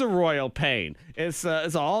 It is a royal pain. It's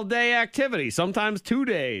an all-day activity, sometimes 2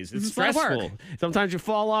 days. It's It's a lot of work. stressful. Sometimes you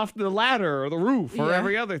fall off the ladder or the roof or Yeah.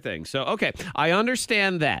 every other thing. So, okay, I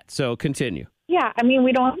understand that. So continue. Yeah, I mean,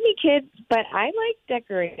 we don't have any kids, but I like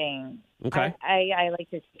decorating. Okay. I like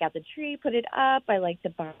to take out the tree, put it up. I like to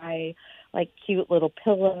buy like cute little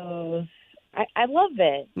pillows. I love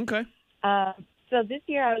it. Okay. So this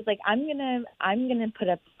year I was like, I'm gonna put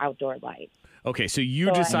up outdoor lights. Okay, so you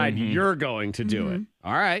So decide you're going to do it.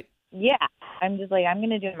 All right. Yeah, I'm just like, I'm going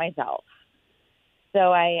to do it myself.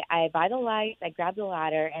 So I buy the lights, I grab the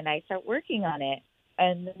ladder, and I start working on it.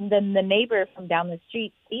 And then the neighbor from down the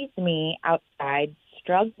street sees me outside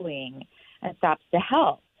struggling and stops to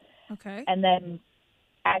help. Okay. And then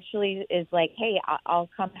actually is like, hey, I'll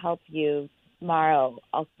come help you tomorrow.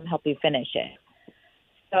 I'll come help you finish it.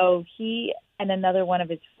 So he and another one of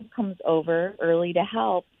his friends comes over early to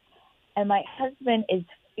help. And my husband is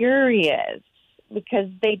furious because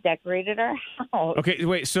they decorated our house. Okay,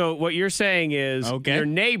 wait, so what you're saying is your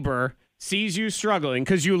neighbor sees you struggling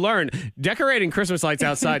because you learned decorating Christmas lights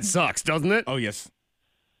outside sucks, doesn't it? Oh, yes.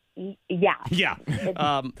 Yeah. Yeah.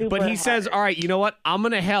 But super he says, hard. all right, you know what? I'm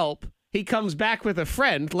going to help. He comes back with a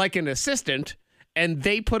friend, like an assistant, and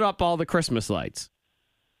they put up all the Christmas lights.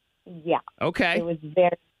 Yeah. Okay. It was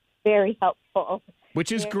very, very helpful.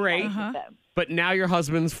 Which is Very great. nice of them. But now your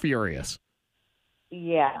husband's furious.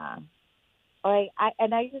 Yeah.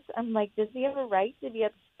 I'm like, does he have a right to be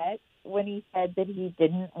upset when he said that he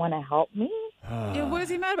didn't want to help me? Yeah, what is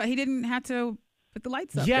he mad about? He didn't have to put the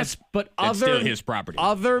lights up. Yes, but It's still his property.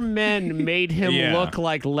 Other men made him Yeah. look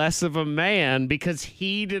like less of a man because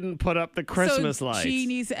he didn't put up the Christmas so lights. She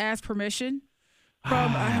needs to ask permission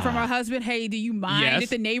from her husband. Hey, do you mind Yes. if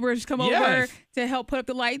the neighbors come over Yes. to help put up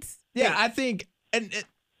the lights? Yeah, I think, and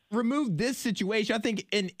remove this situation. I think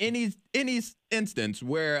in any instance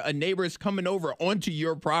where a neighbor is coming over onto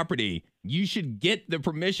your property, you should get the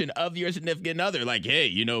permission of your significant other. Like,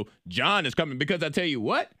 hey, John is coming, because I tell you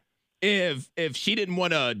what, if she didn't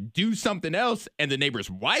want to do something else and the neighbor's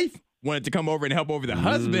wife wanted to come over and help over the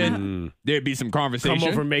husband, there'd be some conversation. Come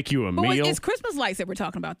over and make you a But meal. it's Christmas lights that we're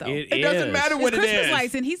talking about, though. It doesn't is. matter what It's it Christmas is.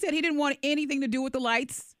 lights, and he said he didn't want anything to do with the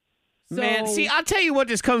lights. So, Man, see, I'll tell you what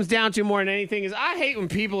this comes down to more than anything is I hate when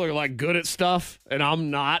people are like good at stuff and I'm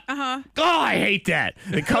not. Oh, I hate that.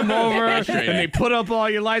 They come over and they put up all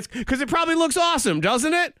your lights because it probably looks awesome,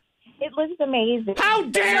 doesn't it? It looks amazing. How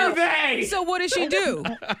dare they? So what does she do?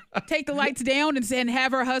 Take the lights down and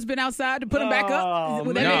have her husband outside to put them back up?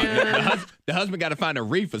 Would that be- The husband got to find a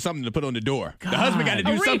wreath or something to put on the door. The husband got to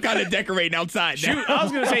do some kind of decorating outside. Shoot, I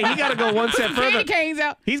was going to say, he got to go one step further. Candy canes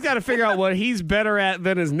out. He's got to figure out what he's better at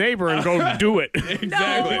than his neighbor and go do it.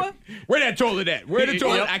 Exactly. No. Where that toilet at? Where the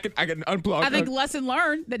toilet? Yep. I can unplug. I think lesson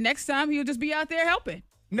learned. The next time he'll just be out there helping.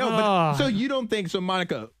 No, but so you don't think so,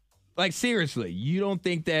 Monica? Like, seriously, you don't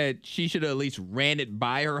think that she should have at least ran it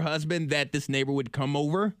by her husband that this neighbor would come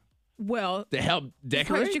over Well, to help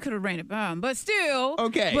decorate? she could have ran it by him, but still.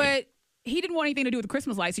 Okay. But he didn't want anything to do with the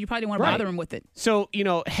Christmas lights, so you probably didn't want to Right. bother him with it. So,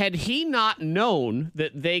 had he not known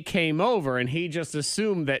that they came over and he just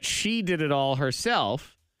assumed that she did it all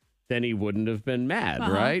herself, then he wouldn't have been mad,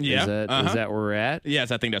 right? Yeah. Is that where we're at? Yes,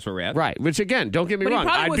 I think that's where we're at. Right. Which, again, don't get me But wrong. he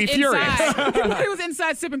probably I'd was be furious. inside. He was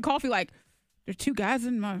inside sipping coffee like, there's two guys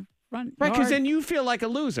in my front Right, because yard. then you feel like a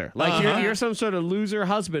loser. Like you're some sort of loser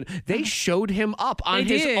husband. They showed him up on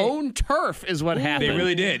They his did. own turf is what happened. They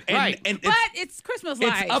really did. And, Right. and But it's Christmas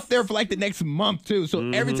lights. it's up there for like the next month, too.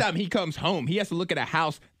 So every time he comes home, he has to look at a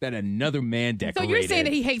house that another man So decorated. you're saying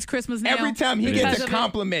that he hates Christmas now? Every time he because gets a of it?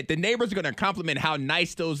 compliment, the neighbors are going to compliment how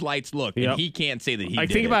nice those lights look, Yep. and he can't say that he I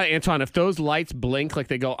did think it. about it, Antoine. If those lights blink like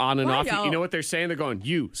they go on and Why off, y'all- you know what they're saying? They're going,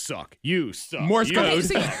 "You suck, you suck." Morse you code.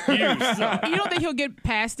 suck, you suck. You don't think he'll get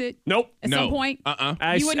past it Nope. at No. some point?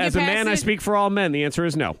 As, You wouldn't as get a past man, I it? speak for all men. The answer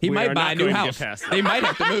is no. He We might are buy not a new going to house. get past They it. might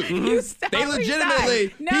have to move. You stop, They please legitimately,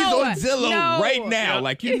 stop. he's No, on Zillow no. right now. Yeah.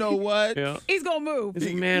 Like, you know what? Yeah. He's going to move. He's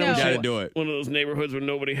like, man, No. I'm Gotta do it. One of those neighborhoods where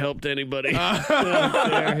nobody helped anybody.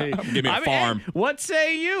 Give me a farm. What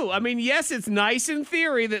say you? I mean, yes, it's nice in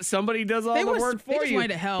theory that somebody does all They the were- work they for just you. wanted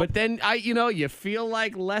to help. But then, you feel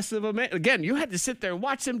like less of a man. Again, you had to sit there and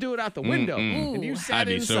watch them do it out the window. And you sat I'd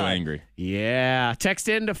be inside. so angry. Yeah. Text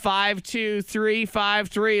in to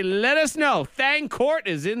 52353. Let us know. Thang Court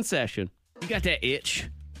is in session. You got that itch?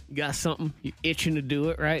 You got something? You itching to do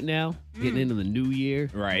it right now? Getting into the new year?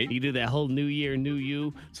 Right. You do that whole new year, new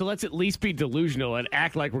you. So let's at least be delusional and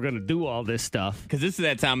act like we're going to do all this stuff. Because this is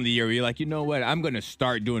that time of the year where you're like, you know what? I'm going to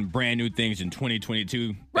start doing brand new things in 2022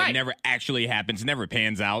 that Right. never actually happens, never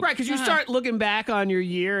pans out. Right, because you start looking back on your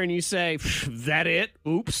year and you say, that it?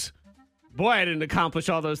 Oops. Boy, I didn't accomplish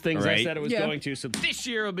all those things I Right. said I was Yeah. going to. So this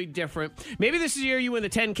year will be different. Maybe this year you win the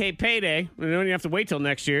 10K payday. You don't even have to wait till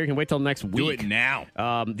next year. You can wait till next week. Do it now.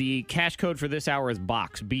 The cash code for this hour is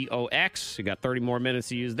BOX, BOX. You got 30 more minutes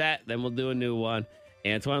to use that. Then we'll do a new one.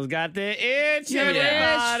 Antoine's got the itch,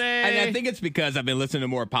 everybody. And I think it's because I've been listening to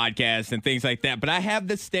more podcasts and things like that, but I have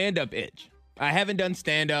the stand-up itch. I haven't done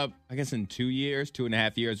stand-up, I guess, in 2 years.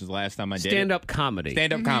 2.5 years was the last time I did it. Stand-up comedy.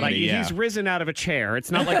 Stand-up comedy, Like, yeah. he's risen out of a chair.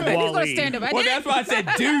 It's not like He's Wall-E. gonna stand up. Well, that's why I said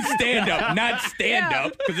do stand-up, not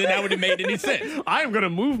stand-up, because then that would have made any sense. I'm going to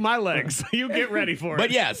move my legs. You get ready for it.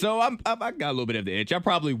 But yeah, so I got a little bit of the itch. I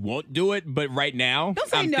probably won't do it, but right now, Don't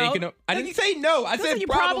say I'm no. thinking of. I didn't say no. I Don't said say you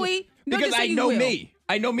probably No, because just say I you know will. me.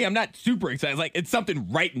 I know me. I'm not super excited. Like it's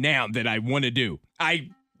something right now that I want to do. I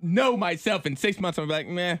know myself. In 6 months, I'm like,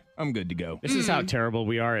 meh, I'm good to go. This is how terrible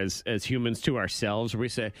we are as humans to ourselves. Where we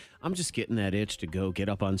say, I'm just getting that itch to go get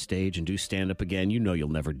up on stage and do stand-up again. You know you'll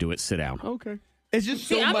never do it. Sit down. Okay. It's just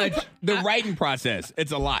See, so I'm much. The writing process.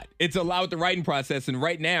 It's a lot. It's a lot with the writing process. And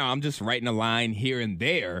right now, I'm just writing a line here and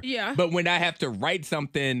there. Yeah. But when I have to write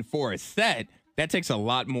something for a set, that takes a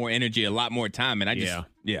lot more energy, a lot more time. And I just,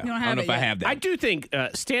 Yeah. I don't don't have know it if I yet. have that. I do think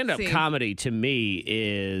stand-up See. comedy to me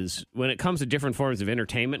is, when it comes to different forms of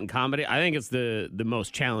entertainment and comedy, I think it's the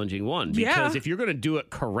most challenging one. Because Yeah. if you're going to do it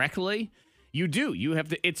correctly, you do. You have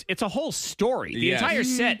to. It's a whole story. The Yes. entire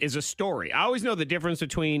set is a story. I always know the difference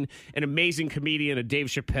between an amazing comedian, a Dave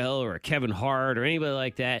Chappelle or a Kevin Hart or anybody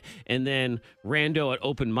like that, and then rando at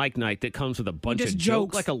open mic night that comes with a bunch Just of jokes,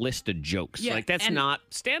 jokes. like a list of jokes. Yeah, Like that's and not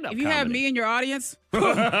stand-up. If you comedy. have me in your audience,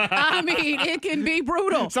 I mean, it can be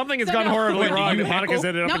brutal. Something has So gone no- horribly Wait, do wrong. you and Monica's heckle?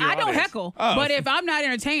 ended up No, in your I don't audience. heckle. Oh. But if I'm not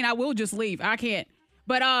entertained, I will just leave. I can't.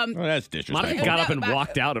 But Oh, that's Monica disrespectful. got up and But-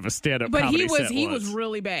 walked out of a stand-up but comedy he was set he once. was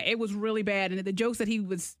really bad. It was really bad, and the jokes that he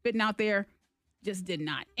was spitting out there just did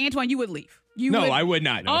not. Antoine, you would leave. You No, would, I would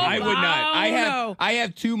not. Oh, I would not. I have no. I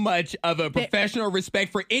have too much of a professional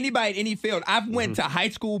respect for anybody in any field. I've went to high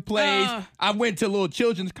school plays. I went to little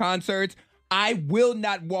children's concerts. I will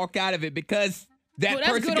not walk out of it because that Well, that's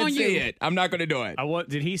person good can on see you. it. I'm not going to do it.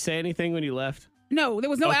 Did he say anything when you left? No, there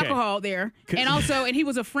was no Okay. alcohol there, and he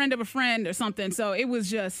was a friend of a friend or something. So it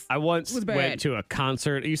was just. I once It was bad. went to a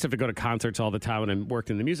concert. I used to have to go to concerts all the time when I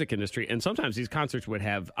worked in the music industry. And sometimes these concerts would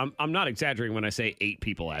have, I'm not exaggerating when I say 8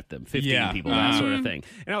 people at them, 15 Yeah. people, that sort of thing.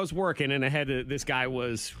 And I was working and I had this guy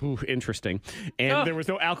was interesting. And there was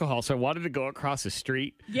no alcohol. So I wanted to go across the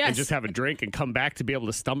street and Yes. just have a drink and come back to be able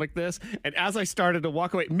to stomach this. And as I started to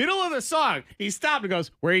walk away, middle of the song, he stopped and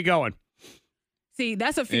goes, "Where are you going?" See,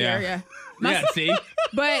 that's a fear. Yeah. Yeah, see?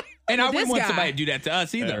 But And I with wouldn't this want guy, somebody to do that to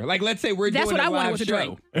us either. Like, let's say we're That's doing what a I wanted live was a show.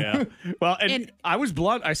 drink. Yeah. Well, and And- I was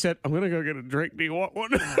blunt. I said, "I'm going to go get a drink. Do you want one?"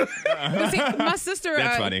 But see, my sister,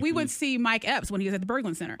 That's funny. we went to see Mike Epps when he was at the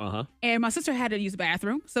Berglund Center. Uh-huh. And my sister had to use the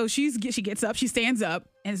bathroom. So she gets up, she stands up,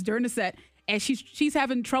 and it's during the set. And she's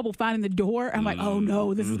having trouble finding the door. I'm like, oh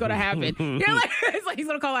no, this is gonna happen. It's like he's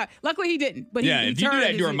gonna call out. Luckily he didn't. But Yeah, he if you do turned that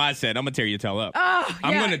and during he- my set, I'm going to tear your tail up. Oh,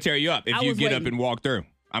 I'm yeah. going to tear you up if I you was get up waiting. and walk through.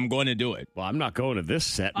 I'm going to do it. Well, I'm not going to this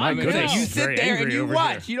set. My I goodness, know. You he's sit very there and angry you over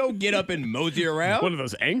watch. here. You don't get up and mosey around. One of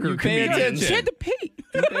those anger You pay comedians. She attention. had to pee.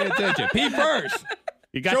 You pay attention. Pee first.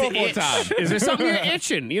 You got Show the up on itch. time. Is there something you're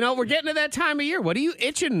itching? You know, we're getting to that time of year. What are you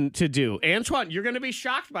itching to do? Antoine, you're going to be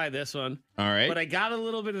shocked by this one. All right. But I got a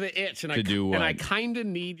little bit of the itch, and To do what? And I kind of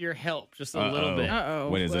need your help just a little bit. Uh-oh.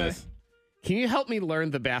 What is this? Can you help me learn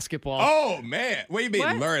the basketball? Oh, man. What do you mean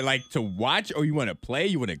What? learn? Like to watch or you want to play?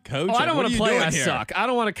 You want to coach? Oh, I don't What want are to you play. doing I here? suck. I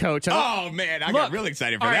don't want to coach. Oh, man. I got really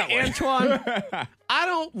excited for all that right, one. Antoine, I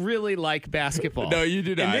don't really like basketball. No, you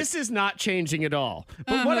do not. And this is not changing at all.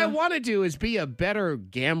 But what I want to do is be a better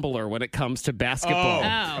gambler when it comes to basketball.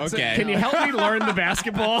 Oh, So okay. can you help me learn the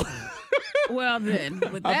basketball? Well, then,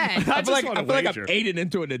 with that. I feel like wanna I'm wager. aiding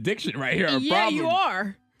into an addiction right here. Yeah, you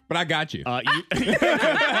are. But I got you. You-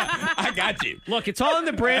 I got you. Look, it's all in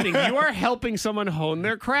the branding. You are helping someone hone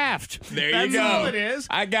their craft. There That's you go. all it is.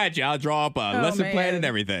 I got you. I'll draw up a lesson man. plan and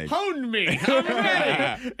everything. Hone me. I'm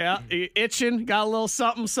ready. Yeah, you itching? Got a little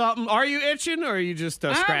something, something. Are you itching or are you just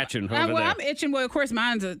scratching over there? I'm itching. Well, of course,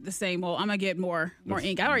 mine's the same. Well, I'm going to get more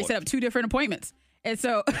ink. I already set up 2 different appointments. And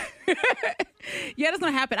so, yeah, that's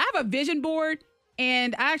going to happen. I have a vision board,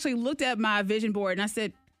 and I actually looked at my vision board, and I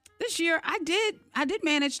said, this year I did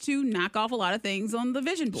manage to knock off a lot of things on the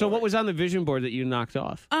vision board. So what was on the vision board that you knocked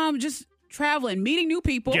off? Just traveling, meeting new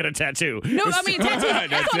people. Get a tattoo. No, I mean,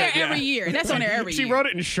 tattoos, that's on there it, yeah. every year. That's on there every She year. wrote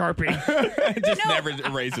it in Sharpie. It just never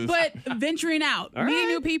erases. But venturing out, All meeting right.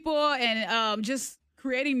 new people, and just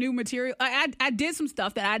creating new material. I did some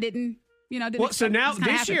stuff that I didn't, didn't Well, so expect now was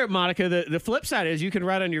gonna this happen. year, Monica, the flip side is you can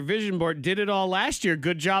write on your vision board, did it all last year.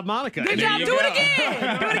 Good job, Monica. Good And job. there Do you it go.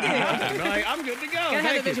 again. Do it again. Like, I'm good to go. Gotta have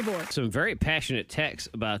Thank the you. vision board. Some very passionate texts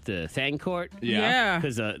about the Thang Court. Yeah.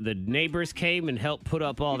 Because the neighbors came and helped put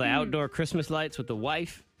up all the outdoor Christmas lights with the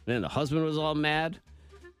wife. And then the husband was all mad.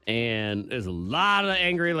 And there's a lot of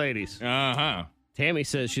angry ladies. Uh-huh. Tammy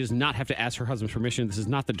says she does not have to ask her husband's permission. This is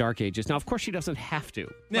not the Dark Ages. Now, of course, she doesn't have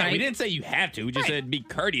to. Yeah, Right. we didn't say you have to. We just said be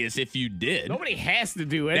courteous if you did. Nobody has to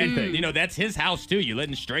do That- anything. that's his house, too. You're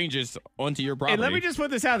letting strangers onto your property. And let me just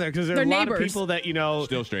put this out there because there are They're a lot of neighbors. people that,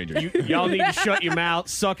 Still strangers. y'all need to shut your mouth,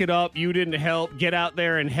 suck it up. You didn't help. Get out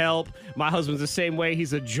there and help. My husband's the same way.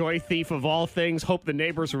 He's a joy thief of all things. Hope the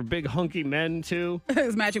neighbors were big, hunky men, too.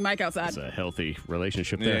 It's Magic Mike outside. It's a healthy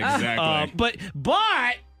relationship there. Yeah, exactly. But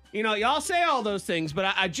y'all say all those things,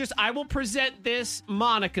 but I will present this,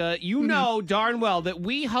 Monica. You know darn well that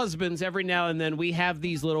we husbands, every now and then, we have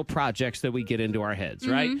these little projects that we get into our heads,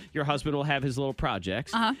 right? Your husband will have his little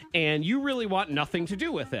projects, and you really want nothing to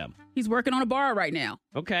do with them. He's working on a bar right now.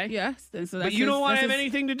 Okay. Yes. And so But that's you his- don't want to that's have his-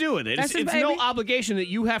 anything to do with it. that's It's his no baby. obligation that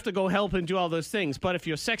you have to go help and do all those things. But if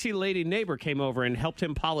your sexy lady neighbor came over and helped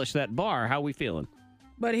him polish that bar, how we feeling?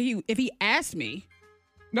 But if he asked me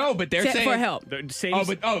No, but they're saying for help, but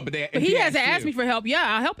but he hasn't asked me for help. Yeah,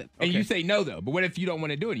 I'll help him. And you say no though. But what if you don't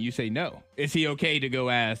want to do it? And you say no. Is he okay to go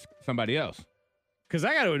ask somebody else? Because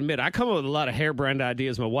I got to admit, I come up with a lot of harebrained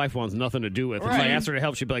ideas my wife wants nothing to do with. If I Right. ask her to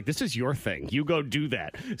help, she'd be like, this is your thing. You go do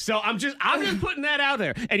that. So I'm just putting that out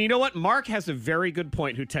there. And you know what? Mark has a very good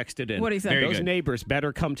point who texted in. What'd he say? Very Those good. neighbors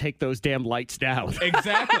better come take those damn lights down.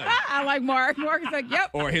 Exactly. I like Mark. Mark is like, yep.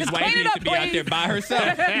 Or his just wife clean it needs up, to be out there please. by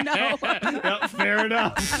herself. No. Yep, fair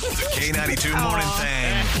enough. The K92 Morning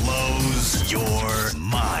Thing blows your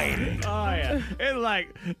mind. Oh, yeah. It's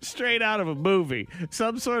like straight out of a movie.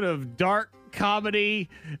 Some sort of dark comedy,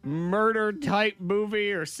 murder type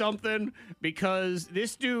movie or something. Because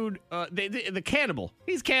this dude, the cannibal,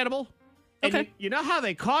 he's cannibal. And Okay. you know how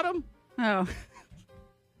they caught him? Oh.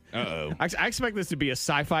 Uh-oh. I expect this to be a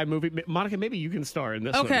sci-fi movie. Monica, maybe you can star in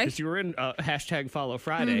this one Okay. because you were in #Follow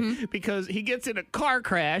Friday. Because he gets in a car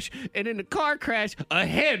crash, and in the car crash, a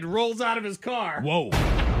head rolls out of his car. Whoa.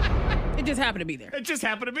 It just happened to be there. It just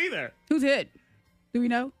happened to be there. Who's hit? Do we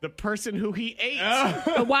know? The person who he ate.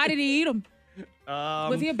 But why did he eat him?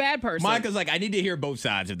 Was he a bad person? Monica's like, I need to hear both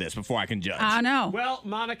sides of this before I can judge. I know. Well,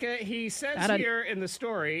 Monica, he says I don't- here in the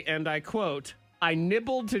story, and I quote, I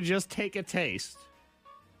nibbled to just take a taste.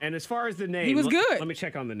 And as far as the name... He was good. Let me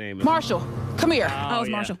check on the name. Marshall, come here. Oh, Oh, it's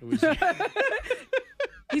yeah. Marshall. It was-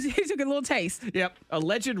 He took a little taste. Yep.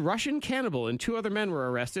 Alleged Russian cannibal and 2 other men were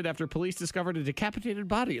arrested after police discovered a decapitated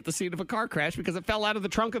body at the scene of a car crash because it fell out of the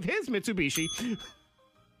trunk of his Mitsubishi.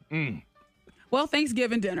 Well,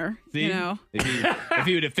 Thanksgiving dinner, See? you know. If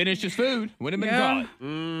he would have finished his food, would have been Yeah. caught.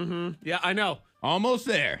 Mm-hmm. Yeah, I know. Almost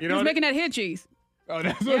there. You He know was what- making that head cheese. Oh,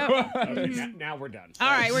 that's Yep. what it was. Now we're done. All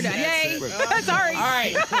right, we're done. Yay. Sorry. All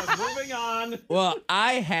right. Moving on. Well,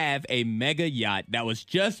 I have a mega yacht that was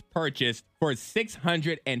just purchased for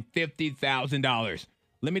 $650,000.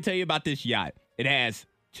 Let me tell you about this yacht. It has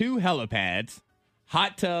 2 helipads,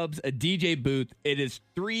 hot tubs, a DJ booth. It is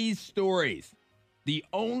 3 stories. The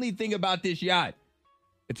only thing about this yacht,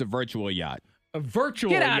 it's a virtual yacht. A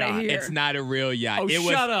virtual Get outta yacht. here. It's not a real yacht. Oh,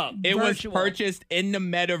 shut up. It Virtual. was purchased in the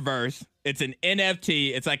metaverse. It's an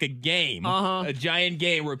NFT. It's like a game, a giant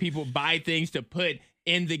game where people buy things to put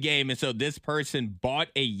in the game. And so this person bought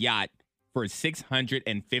a yacht for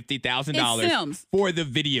 $650,000 It's Sims. for the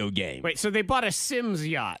video game. Wait, so they bought a Sims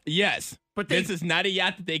yacht? Yes, but this is not a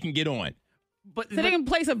yacht that they can get on. But So they can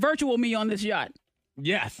place a virtual me on this yacht.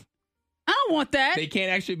 Yes, I don't want that. they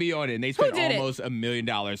can't actually be on it. And they Who spent did it? almost $1 million.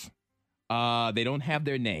 They don't have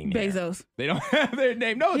their name. there. Bezos. They don't have their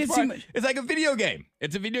name. No, It's too much. it's like a video game.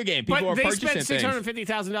 It's a video game. People But are they purchasing spent things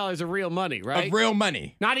 $650,000 of real money, right? of real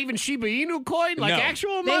money. Not even Shiba Inu coin, like No.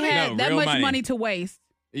 actual They money. had No, that real much money. to waste.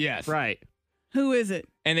 Yes, Right. Who is it?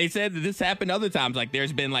 And they said that this happened other times. Like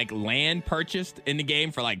there's been like land purchased in the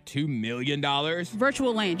game for like $2 million.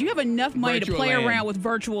 Virtual land. You have enough money Virtual to play land. around with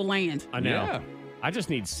virtual land. I know. Yeah. I just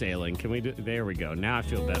need sailing. Can we do? There we go. Now I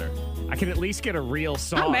feel better. I can at least get a real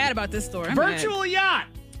song. I'm mad about this story. I'm Virtual yacht.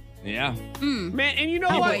 Yeah. Man, and you know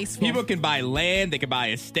How what? wasteful. People can buy land, they can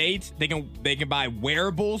buy estates, they can buy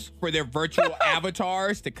wearables for their virtual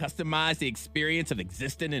avatars to customize the experience of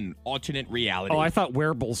existing in an alternate reality. Oh, I thought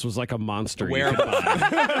wearables was like a monster. you Wearables. could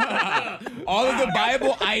buy. All of the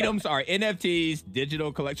buyable items are NFTs,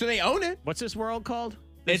 digital collection. They own it. What's this world called?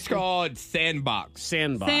 It's called Sandbox.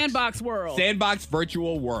 Sandbox. Sandbox World. Sandbox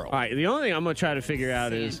Virtual World. All right. The only thing I'm gonna try to figure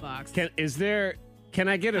out Sandbox. can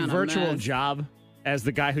I get a Kinda virtual mess. job as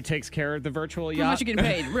the guy who takes care of the virtual yacht? How much you getting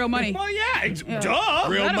paid? Real money. Well, yeah. Yeah. Duh.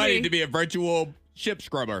 Real that'll money be- to be a virtual ship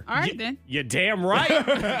scrubber. All right, then. You damn right.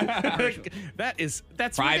 that's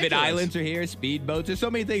Private ridiculous. islands are here, speedboats. There's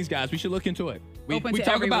so many things, guys. We should look into it. We Open talk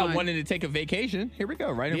to about everyone. wanting to take a vacation. Here we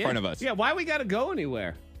go, right in Yeah. front of us. Yeah. Why we got to go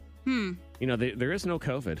anywhere? You know, there is no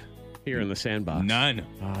COVID here in the sandbox. None.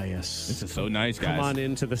 Ah, yes. This is so nice, guys. Come on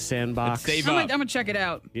into the sandbox. Let's save I'm up. gonna check it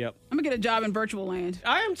out. Yep. I'm gonna get a job in virtual land.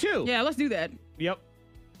 I am too. Yeah, let's do that. Yep.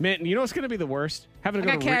 Man, you know what's going to be the worst? Having to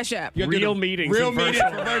I go got to Cash App. You have to do real the meetings. Real in meetings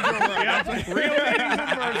virtual- for virtual world. Yeah, real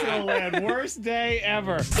meetings in virtual land. Worst day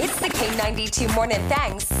ever. It's the K92 Morning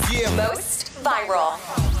Thangs. Most viral.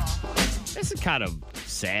 This is kind of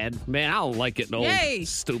sad. Man, I don't like getting old. Yay.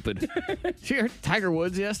 Stupid. Did you hear Tiger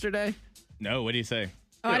Woods yesterday? No, what did he say?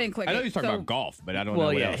 Oh, I didn't click I know it. he's talking So- about golf, but I don't know Well,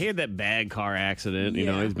 what yeah, else. he had that bad car accident. You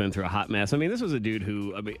know, Yeah. he's been through a hot mess. I mean, this was a dude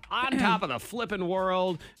who, on top of the flipping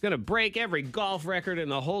world, going to break every golf record in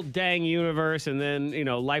the whole dang universe. And then,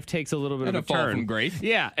 life takes a little bit And of a a fall turn. from grace.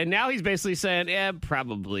 Yeah. And now he's basically saying,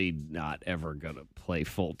 probably not ever going to play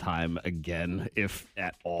full time again, if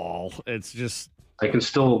at all. It's just. I can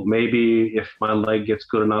still maybe, if my leg gets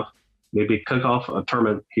good enough, maybe kick off a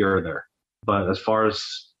tournament here or there. But as far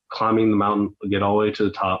as climbing the mountain, get all the way to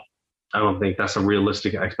the top, I don't think that's a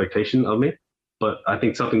realistic expectation of me. But I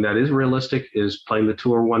think something that is realistic is playing the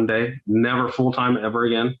tour one day, never full time ever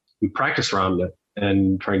again. You practice around it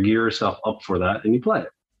and try to gear yourself up for that, and you play it.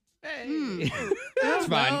 That's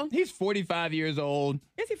fine. well. He's 45 years old.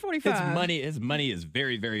 Is he 45? His money is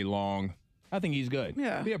very, very long. I think he's good.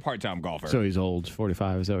 Yeah. Be a part-time golfer. So he's old,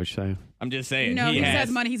 45. Is that what you're saying? I'm just saying. No, he has has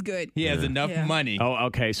money. He's good. He has enough Yeah. money. Oh,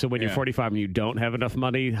 okay. So when you're Yeah. 45 and you don't have enough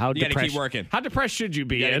money, how You gotta depressed? keep working. How depressed should you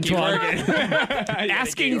be, You gotta keep Antoine? working. You gotta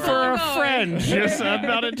Asking keep for working. a friend. Just, I'm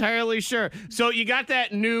not entirely sure. So you got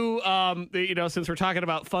that new, since we're talking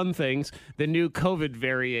about fun things, the new COVID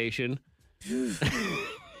variation.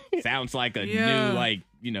 Sounds like a Yeah.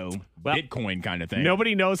 new, Bitcoin kind of thing.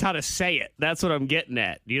 Nobody knows how to say it. That's what I'm getting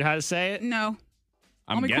at. Do you know how to say it? No.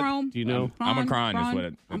 I'm Omicron. Do you know? Omicron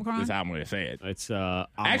is Omicron. is how I'm going to say it. It's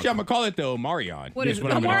Actually, I'm going to call it the Omarion. What is it?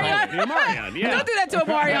 I'm gonna call Omarion? it. Yeah, Omarion. Yeah. Don't do that to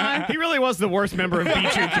Omarion. He really was the worst member of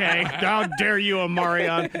B2K. How dare you,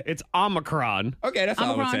 Omarion? It's Omicron. Okay, that's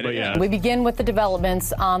how I would say But it. yeah. We begin with the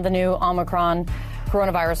developments on the new Omicron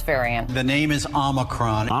coronavirus variant. The name is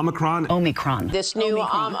Omicron. Omicron. This new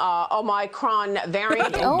Omicron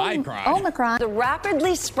variant. Omicron. The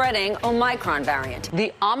rapidly spreading Omicron variant.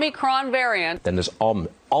 The Omicron variant. Then there's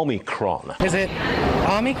Omicron. Is it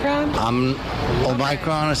Omicron?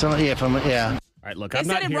 Omicron or something? Yeah. All right, look, They I'm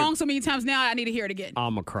said not it here. wrong so many times now, I need to hear it again.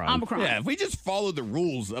 Omicron. Omicron. Yeah, if we just follow the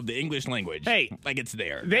rules of the English language, Hey, like it's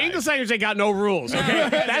there. The English language ain't got no rules, okay?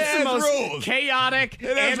 That's the has most rules. chaotic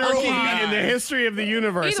It has anarchy rules. in the history of the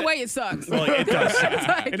universe. Either way, it sucks. Well, it does. It's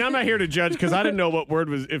like- And I'm not here to judge because I didn't know what word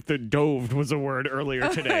was, if the dove was a word earlier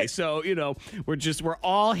today. So, we're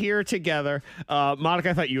all here together. Monica,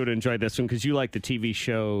 I thought you would enjoy this one because you like the TV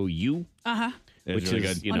show You. Uh-huh. It's Which really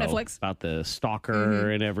is, good. On Netflix. about the stalker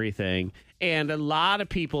and everything. And a lot of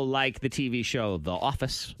people like the TV show The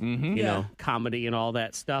Office, comedy and all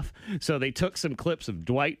that stuff. So they took some clips of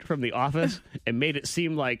Dwight from The Office and made it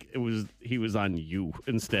seem like he was on You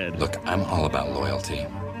instead. Look, I'm all about loyalty.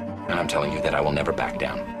 And I'm telling you that I will never back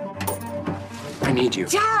down. I need you.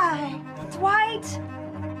 Dad! Dwight!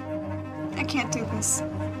 I can't do this.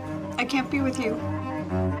 I can't be with you.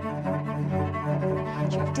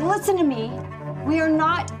 You have to listen to me. We are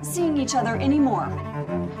not seeing each other anymore.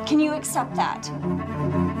 Can you accept that?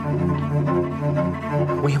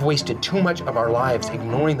 We have wasted too much of our lives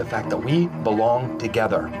ignoring the fact that we belong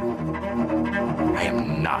together. I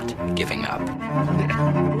am not giving up.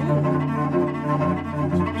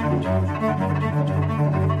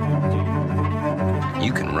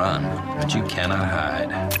 You can run, but you cannot hide.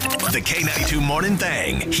 The K92 Morning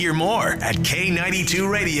Thang. Hear more at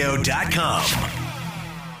K92Radio.com.